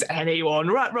can't it be just anyone,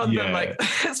 rather than like,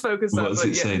 let's focus on. What does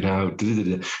it say now?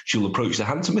 She'll approach the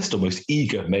handsomest or most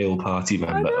eager male party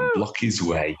member and block his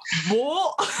way.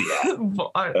 What?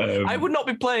 I would not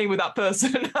be playing with that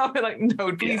person. I'd be like,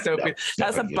 no, please don't be.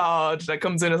 That's a bard that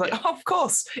comes in and is like, of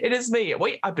course, it is me.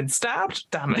 Wait, I've been stabbed?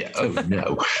 Damn it. Oh,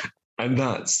 no. And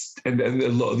a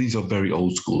lot of these are very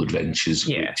old school adventures,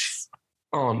 which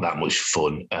aren't that much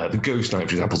fun. The Ghost Night,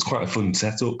 for example, is quite a fun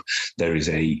setup. There is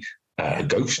a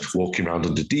ghost walking around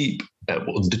under deep,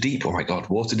 oh my God,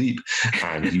 water deep,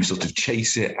 and you sort of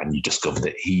chase it, and you discover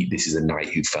that this is a knight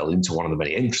who fell into one of the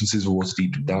many entrances of water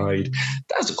deep and died.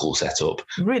 That's a cool setup.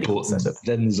 Really cool setup.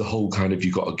 Then there's a whole kind of,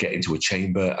 you've got to get into a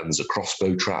chamber, and there's a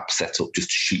crossbow trap set up just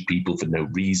to shoot people for no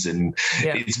reason.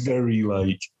 Yeah. It's very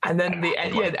like. And then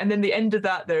the end of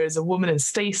that, there is a woman in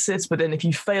stasis, but then if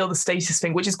you fail the stasis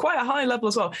thing, which is quite a high level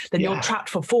as well, then you're trapped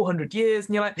for 400 years,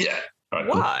 and you're like,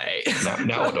 why?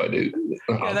 Now what do I do?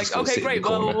 Okay, great.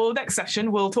 Well, next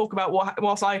session we'll talk about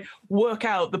whilst I work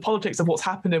out the politics of what's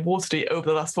happened in Waterdeep over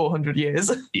the last 400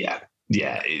 years. Yeah,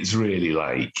 it's really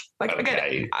like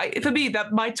again, for me,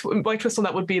 that my twist on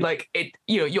that would be like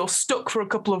you're stuck for a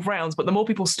couple of rounds, but the more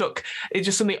people stuck, it's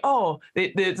just suddenly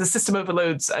the system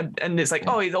overloads, and it's like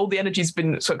all the energy's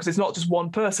been stuck, because it's not just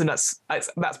one person that's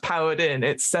powered in,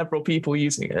 it's several people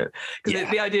using it.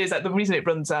 Because the idea is that the reason it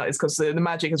runs out is because the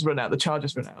magic has run out, the charge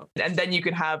has run out, and then you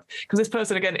can have, because this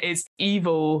person again is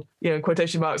evil, in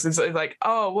quotation marks, it's like,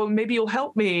 oh well, maybe you'll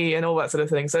help me and all that sort of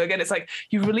thing. So again, it's like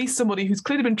you release somebody who's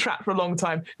clearly been trapped for a long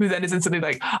time, who then is instantly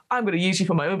like, I'm going to use you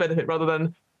for my own benefit, rather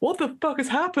than what the fuck has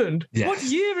happened? What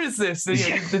year is this? The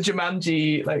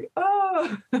Jumanji, like,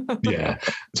 Warhammer. Yeah.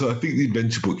 So I think the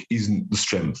adventure book isn't the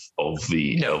strength of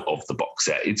the of the box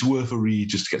set. It's worth a read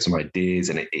just to get some ideas,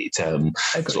 and it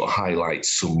sort of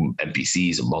highlights some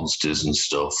NPCs and monsters and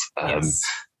stuff. Yes.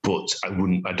 But I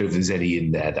don't think there's any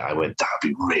in there that I went, that'd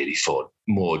be really fun.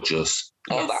 More just,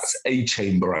 that's a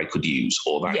chamber I could use,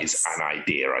 or that is an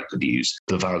idea I could use.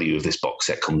 The value of this box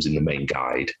set comes in the main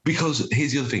guide. Because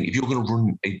here's the other thing,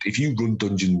 if you run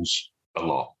dungeons a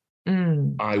lot,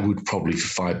 I would probably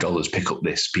for $5 pick up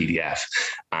this PDF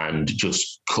and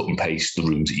just cut and paste the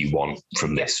rooms that you want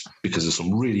from this, because there's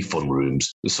some really fun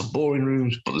rooms. There's some boring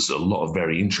rooms, but there's a lot of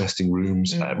very interesting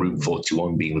rooms. Room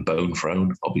 41 being the Bone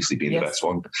Throne, obviously being the best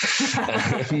one.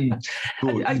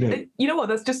 But, you know what?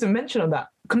 That's just a mention on that.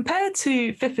 Compared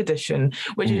to 5th edition,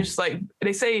 which is just like,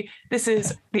 they say this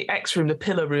is the X room, the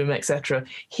pillar room, etc.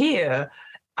 Here,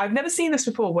 I've never seen this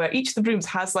before, where each of the rooms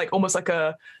has like almost like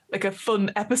a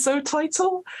fun episode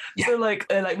title. Yeah. So like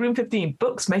room 15,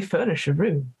 books may furnish a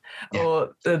room,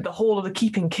 or the Hall of the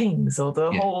Keeping Kings, or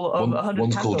the Hall of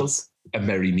 100 Candles. A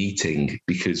merry meeting,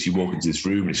 because you walk into this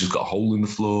room and it's just got a hole in the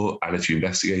floor, and if you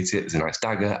investigate it, there's a nice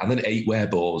dagger, and then 8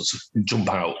 wereballs jump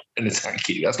out and attack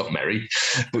you. That's not merry,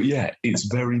 but yeah, it's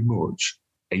very much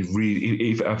a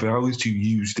really. If I was to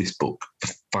use this book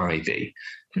for 5e,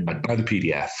 I'd buy the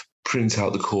PDF, print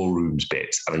out the core rooms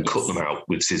bits, and then cut them out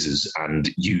with scissors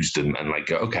and use them, and like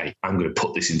go, okay, I'm going to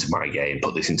put this into my game,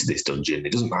 put this into this dungeon.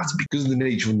 It doesn't matter, because of the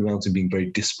nature of Undermountain being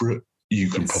very disparate. You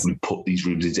can probably put these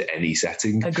rooms into any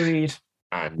setting. Agreed.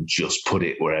 And just put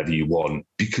it wherever you want,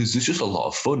 because there's just a lot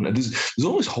of fun. And there's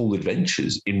almost whole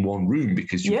adventures in one room,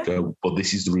 because you go, well,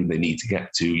 this is the room they need to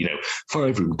get to,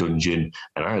 5-room dungeon,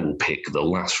 and I will pick the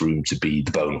last room to be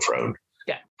the Bone Throne.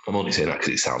 Yeah. I'm only saying that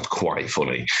because it sounds quite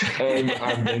funny.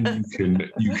 And then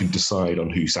you can decide on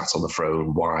who sat on the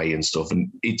throne, why, and stuff. And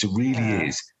it really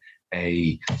is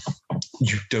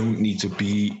you don't need to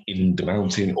be in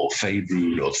Undermountain or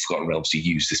Faerun or Forgotten Realms to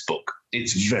use this book.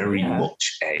 It's very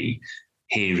much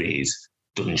here is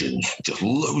dungeons, just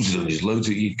loads of dungeons,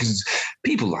 because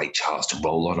people like charts to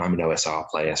roll on. I'm an OSR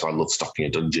player, so I love stocking a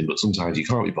dungeon, but sometimes you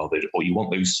can't be bothered, or you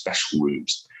want those special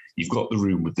rooms. You've got the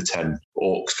room with the 10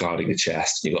 orcs guarding a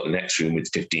chest, and you've got the next room with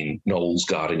 15 gnolls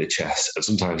guarding a chest, and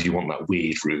sometimes you want that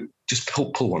weird room. Just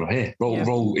pull one up here.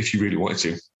 Roll if you really wanted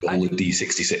to. Roll a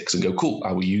D66 and go, cool,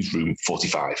 I will use room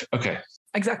 45. Okay.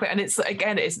 Exactly. And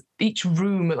it's each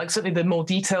room, like certainly the more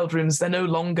detailed rooms, they're no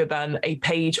longer than a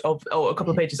page or a couple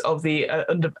of pages of the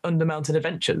Undermountain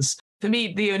adventures. For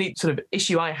me, the only sort of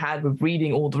issue I had with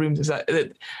reading all the rooms is that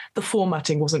the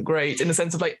formatting wasn't great, in the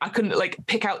sense of like I couldn't like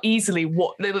pick out easily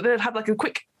what they'd have like a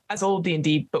quick, as all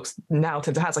D&D books now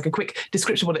tend to have, like a quick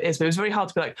description of what it is, but it was very hard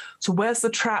to be like, so where's the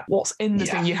trap? What's in this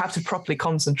thing? You have to properly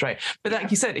concentrate. But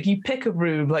like you said, if you pick a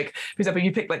room, like, for example,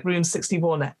 you pick like room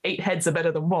 61, 8 heads are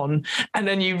better than 1, and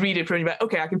then you read it through and you're like,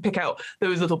 okay, I can pick out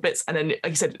those little bits, and then, like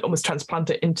you said, almost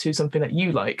transplant it into something that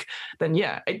you like, then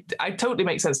it totally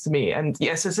makes sense to me. And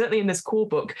so certainly in this core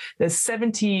book, there's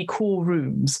 70 core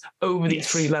rooms over these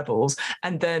 3 levels,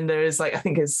 and then there is like, I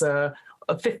think it's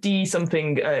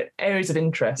 50-something areas of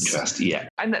interest.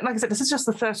 And like I said, this is just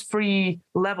the first 3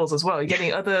 levels as well. You're getting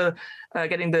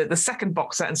getting the second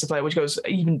box set and stuff like that, which goes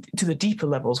even to the deeper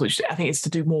levels, which I think is to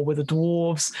do more with the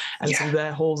dwarves and some of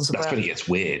their halls and stuff. That's when it gets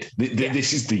weird.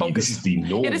 This is the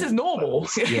normal. Yeah, this is normal.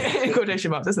 In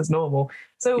quotation marks, this is normal.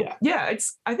 So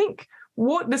I think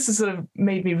what this has sort of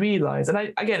made me realize,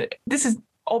 and this is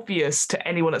obvious to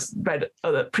anyone that's read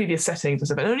other previous settings and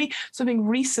stuff, and only something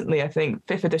recently I think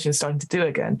 5th edition is starting to do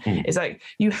again, is like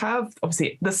you have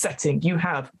obviously the setting, you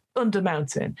have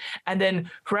Undermountain, and then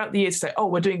throughout the years say, oh,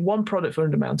 we're doing one product for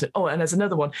Undermountain, oh, and there's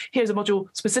another one, here's a module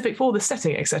specific for the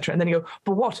setting, etc. And then you go,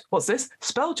 but what's this?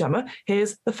 Spelljammer,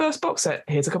 here's the first box set,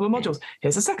 here's a couple of modules,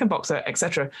 here's a second box set,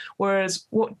 etc. Whereas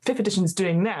what 5th edition is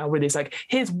doing now really is like,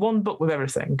 here's one book with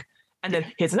everything, and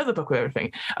then here's another book with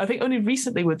everything. I think only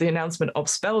recently with the announcement of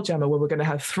Spelljammer, where we're going to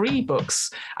have 3 books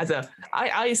as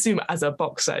I assume as a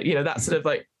box set, that's sort of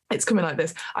like, it's coming like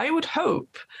this. I would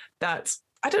hope that,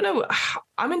 I don't know,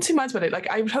 I'm in 2 minds about it. Like,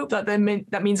 I would hope that that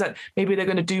means that maybe they're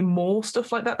going to do more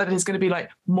stuff like that there's going to be like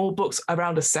more books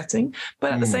around a setting.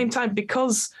 But at the same time,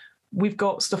 because we've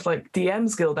got stuff like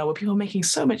DM's Guild now, where people are making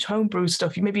so much homebrew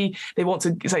stuff, maybe they want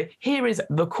to say, here is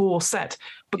the core set,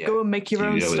 but go and make your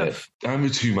own stuff. I'm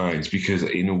of 2 minds, because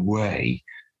in a way,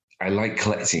 I like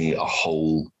collecting a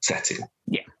whole setting.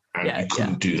 Yeah. And you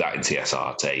couldn't do that in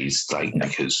TSR days,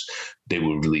 because they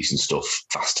were releasing stuff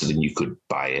faster than you could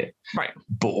buy it. Right.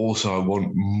 But also I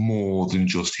want more than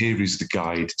just, here is the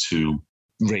guide to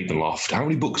Ravenloft. How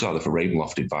many books are there for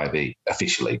Ravenloft in 5e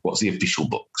officially? What's the official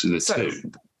books? Is there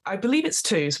 2? I believe it's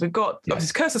 2. So we've got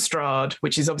obviously Curse of Strahd,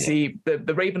 which is obviously the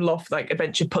Ravenloft like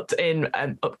adventure put in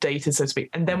and updated, so to speak.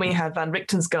 And then we have Van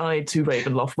Richten's Guide to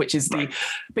Ravenloft, which is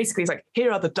basically it's like,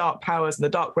 here are the dark powers and the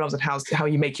dark realms and how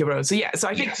you make your own. So so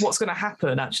I think what's going to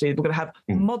happen actually, we're going to have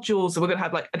modules, we're going to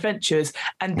have like adventures,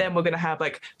 and then we're going to have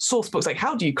like source books, like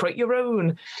how do you create your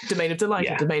own domain of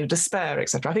delight, or domain of despair,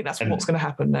 etc. I think that's what's going to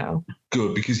happen now.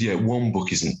 Good, because one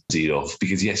book isn't enough,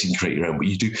 because yes, you can create your own, but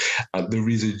you do. There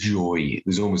is a joy.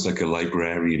 There's almost like a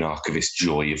librarian archivist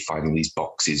joy of finding these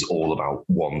boxes all about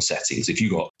one setting. So if you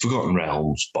got Forgotten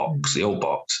Realms box, the old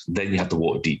box, then you had the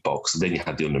Waterdeep box, and then you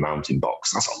had the Undermountain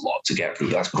box. That's a lot to get through.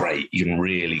 That's great. You can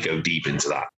really go deep into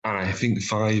that. And I think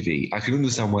 5e, I can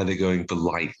understand why they're going for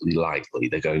lightly.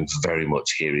 They're going for very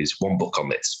much, here is one book on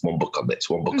this, one book on this,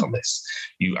 one book on this.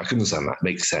 I can understand that.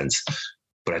 Makes sense.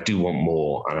 But I do want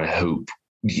more, and I hope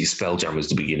Spelljammer is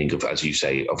the beginning of, as you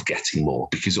say, of getting more,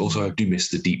 because also I do miss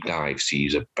the deep dives, to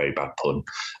use a very bad pun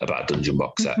about a dungeon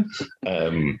box set.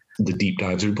 The deep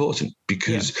dives are important,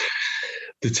 because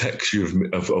the texture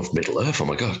of Middle-earth, oh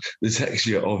my God, the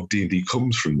texture of D&D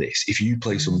comes from this. If you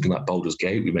play something like Baldur's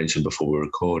Gate, we mentioned before we were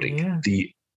recording,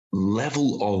 the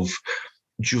level of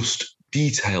just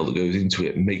detail that goes into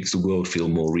it makes the world feel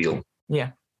more real. Yeah.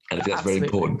 And I think that's very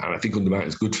important. And I think Undermountain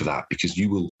is good for that, because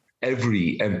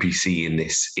every NPC in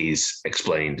this is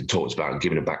explained and talked about and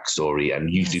given a backstory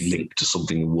and usually linked to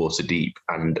something Waterdeep.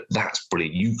 And that's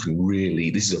brilliant. You can really,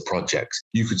 this is a project.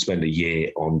 You could spend a year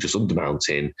on just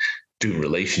Undermountain, doing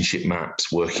relationship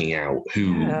maps, working out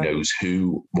who knows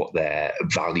who, what their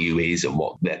value is and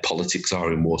what their politics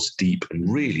are in Waterdeep,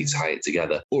 and really tie it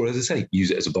together. Or, as I say, use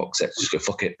it as a box set. Just go,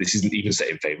 fuck it. This isn't even set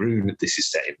in Faerun. This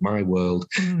is set in my world.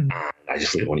 And I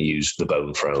just really want to use the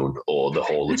Bone Throne or the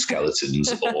Hall of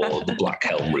Skeletons or the Black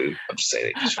Helm room. I'm just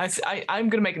saying it. I'm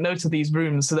going to make notes of these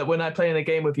rooms so that when I play in a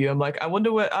game with you, I'm like, I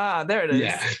wonder where, there it is.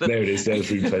 Yeah, there it is. There's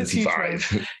room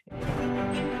 25.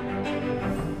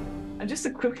 And just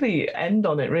to quickly end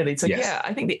on it, really. So,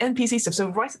 I think the NPC stuff. So,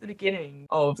 right at the beginning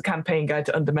of the campaign guide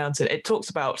to Undermountain, it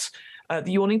talks about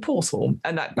the Yawning Portal,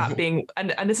 and that being,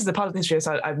 and this is a part of the history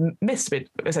I've missed a bit,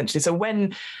 essentially. So,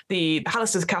 when the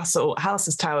Hallister's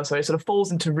Tower, sort of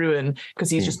falls into ruin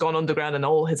because he's just gone underground and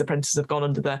all his apprentices have gone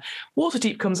under there,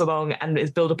 Waterdeep comes along and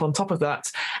is built up on top of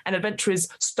that, and adventurers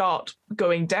start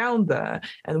going down there.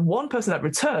 And one person that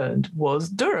returned was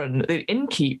Duran, the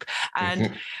innkeep,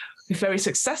 and very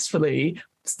successfully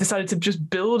decided to just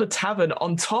build a tavern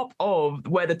on top of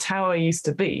where the tower used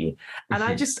to be. And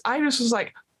I just was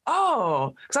like,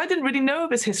 oh, because I didn't really know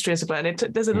of his history as a player. And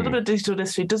there's a little bit of digital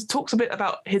history. It talks a bit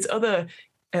about his other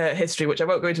history, which I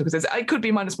won't go into because I could be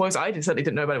minus points. I certainly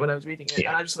didn't know about it when I was reading it.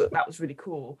 And I just thought that was really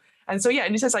cool. And so,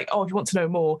 and he says like, oh, if you want to know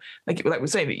more, like we're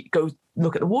saying, go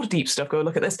look at the Waterdeep stuff, go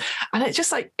look at this. And it's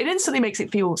just like, it instantly makes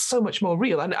it feel so much more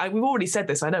real. And we've already said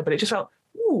this, I know, but it just felt,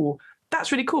 ooh, that's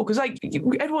really cool, because like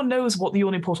everyone knows what the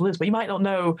Yawning Portal is, but you might not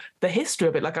know the history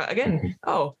of it. Like again,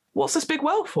 oh, what's this big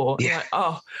well for? Yeah. Like,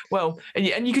 oh, well,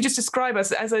 and you could just describe as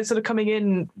they're sort of coming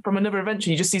in from another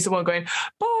adventure, you just see someone going,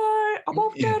 bye, I'm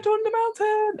off down to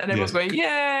Undermountain, and everyone's going,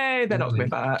 yay, they're not coming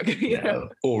back. You know?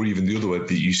 Or even the other way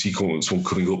that you see someone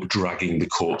coming up dragging the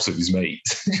corpse of his mate.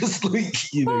 Just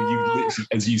like, you literally,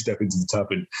 as you step into the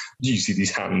tavern, you see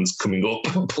these hands coming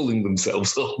up and pulling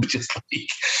themselves up, just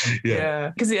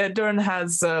like, because Duran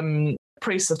has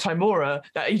priests of Timora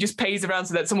that he just pays around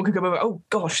so that someone could come over, oh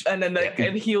gosh, and then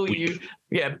and heal you.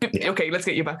 Okay, let's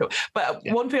get you back up. But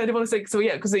one thing I did want to say, so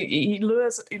because he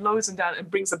lowers them down and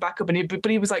brings them back up, but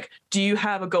he was like, do you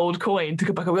have a gold coin to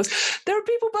come back up? He goes, there are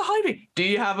people behind me. Do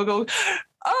you have a gold?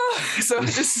 So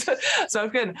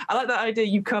again, I like that idea.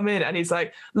 You come in and he's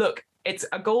like, look, it's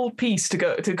a gold piece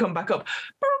to come back up.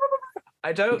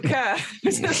 I don't care.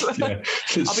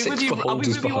 I'll be with you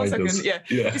 1 second.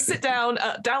 Just sit down,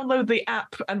 download the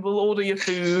app, and we'll order your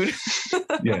food.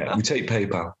 We take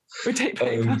PayPal. It's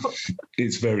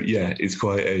it's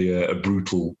quite a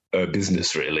brutal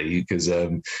business, really, because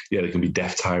there can be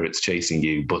death tyrants chasing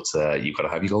you, but you've got to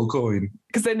have your gold coin.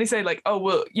 Because then they say like, oh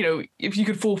well, if you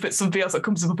could forfeit something else that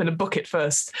comes up in a bucket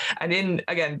first. And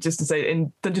just to say,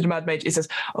 in Dungeon of Mad Mage, it says,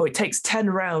 oh, it takes 10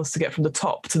 rounds to get from the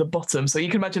top to the bottom. So you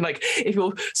can imagine like if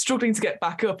you're struggling to get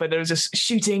back up and there's just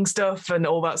shooting stuff and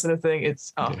all that sort of thing, it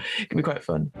can be quite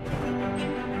fun.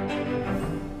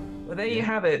 Well, there you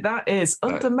have it. That is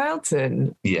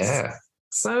Undermountain. Yeah.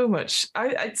 So much.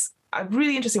 It's a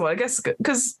really interesting one, I guess,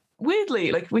 because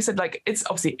weirdly, like we said, like it's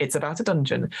about a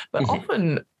dungeon, but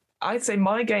often I'd say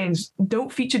my games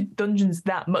don't feature dungeons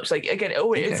that much. Like again,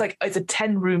 it's like it's a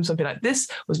 10 room something like this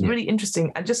was really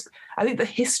interesting, and just I think the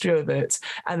history of it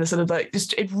and the sort of like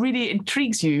just it really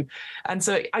intrigues you, and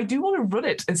so I do want to run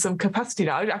it in some capacity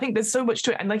now. I think there's so much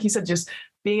to it, and like you said, just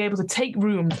being able to take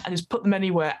rooms and just put them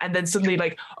anywhere, and then suddenly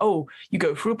like, oh, you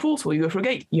go through a portal, you go through a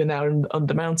gate, you're now in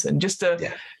Undermountain. Just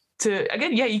to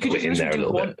again, you could just do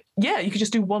one. Yeah, you could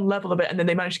just do one level of it, and then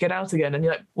they manage to get out again, and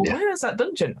you're like, well, where is that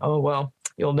dungeon? Oh well,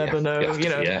 you'll never know.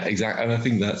 Yeah, exactly. And I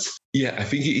think I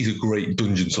think it is a great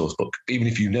dungeon source book. Even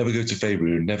if you never go to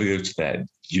Faerun, never go to bed,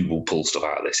 you will pull stuff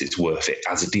out of this. It's worth it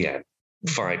as a DM.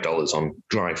 $5 on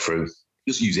drive through.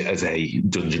 Just use it as a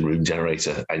dungeon room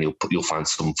generator, and you'll find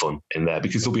some fun in there,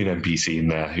 because there'll be an NPC in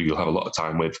there who you'll have a lot of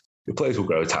time with. Your players will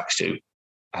grow attached to,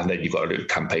 and then you've got to do a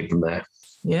campaign from there.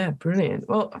 Yeah, brilliant.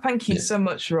 Well, thank you so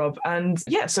much, Rob. And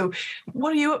so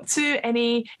what are you up to?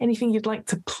 Anything you'd like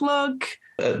to plug?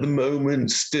 At the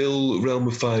moment, still Realm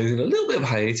of Fire in a little bit of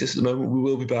hiatus at the moment. We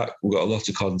will be back. We've got a lot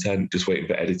of content, just waiting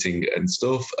for editing and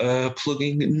stuff.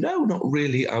 Plugging? No, not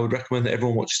really. I would recommend that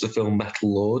everyone watches the film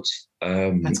Metal Lords.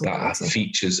 That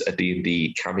features a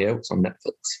D&D cameo. It's on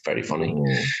Netflix. Very funny.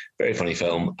 Very funny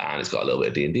film, and it's got a little bit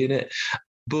of D&D in it.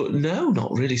 But no,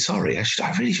 not really. Sorry, I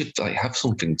really should have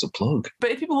something to plug.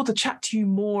 But if people want to chat to you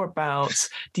more about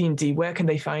D&D, where can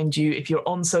they find you? If you're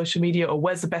on social media, or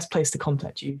where's the best place to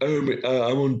contact you?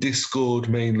 I'm on Discord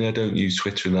mainly. I don't use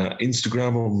Twitter and that.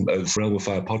 Instagram on Realm of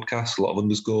Fire podcast, a lot of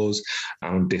underscores.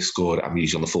 And on Discord, I'm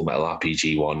usually on the Full Metal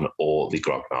RPG one or the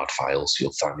Grognard Files.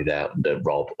 You'll find me there under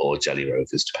Rob or Jelly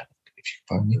Rovers, depending. If you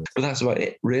can find me. But that's about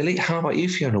it, really. How about you,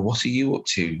 Fiona? What are you up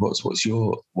to? What's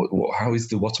your how is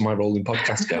the What Am I Rolling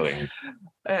podcast going?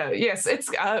 Yes,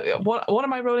 it's What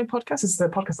Am I Rolling podcast is the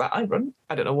podcast that I run.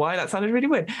 I don't know why that sounded really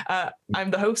weird.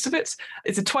 I'm the host of it.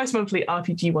 It's a twice monthly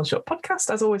RPG one-shot podcast.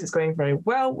 As always, it's going very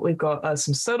well. We've got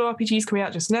some solo RPGs coming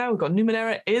out just now. We've got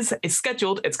Numenera is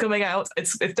scheduled. It's coming out.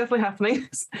 It's definitely happening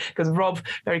because Rob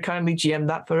very kindly GM'd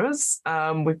that for us.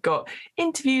 We've got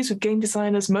interviews with game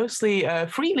designers, mostly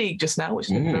Free League just now, which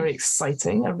has been very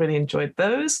exciting. I really enjoyed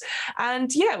those.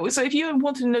 And so if you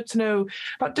wanted to know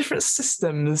about different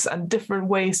systems and different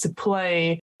ways to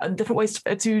play and different ways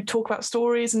to talk about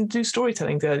stories and do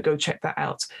storytelling, go check that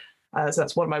out. So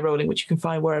that's What Am I Rolling, which you can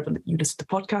find wherever you listen to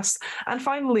podcasts. And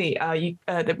finally,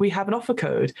 we have an offer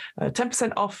code,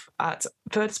 10% off at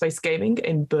Third Space Gaming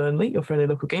in Burnley, your friendly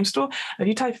local game store. If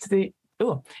you type in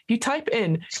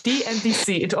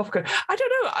DMDC into offer code, I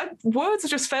don't know, words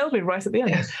have just failed me right at the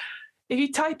end. Yeah. If you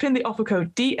type in the offer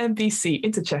code DMVC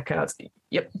into checkout,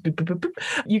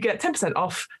 you get 10%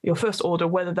 off your first order,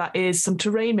 whether that is some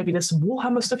terrain, maybe there's some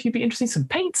Warhammer stuff you'd be interested in, some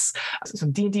paints,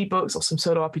 some D&D books, or some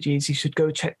solo RPGs. You should go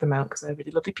check them out because they're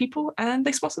really lovely people and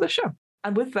they sponsor the show.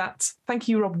 And with that, thank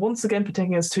you, Rob, once again for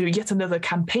taking us to yet another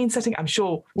campaign setting. I'm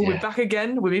sure we'll be back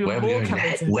again with even more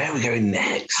campaigns. Where are we going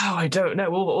next? Oh, I don't know.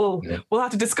 We'll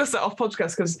have to discuss that off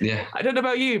podcast because I don't know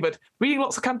about you, but reading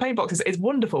lots of campaign boxes is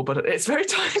wonderful, but it's very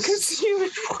time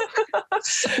consuming.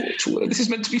 So much work. This is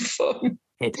meant to be fun.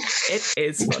 It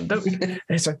is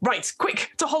fun. Right,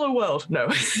 quick to Hollow World. No.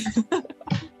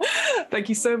 Thank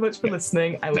you so much for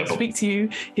listening. I will speak to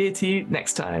you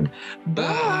next time.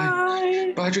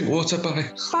 Bye. Bye. Drink water. Bye.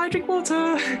 Bye. Drink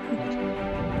water.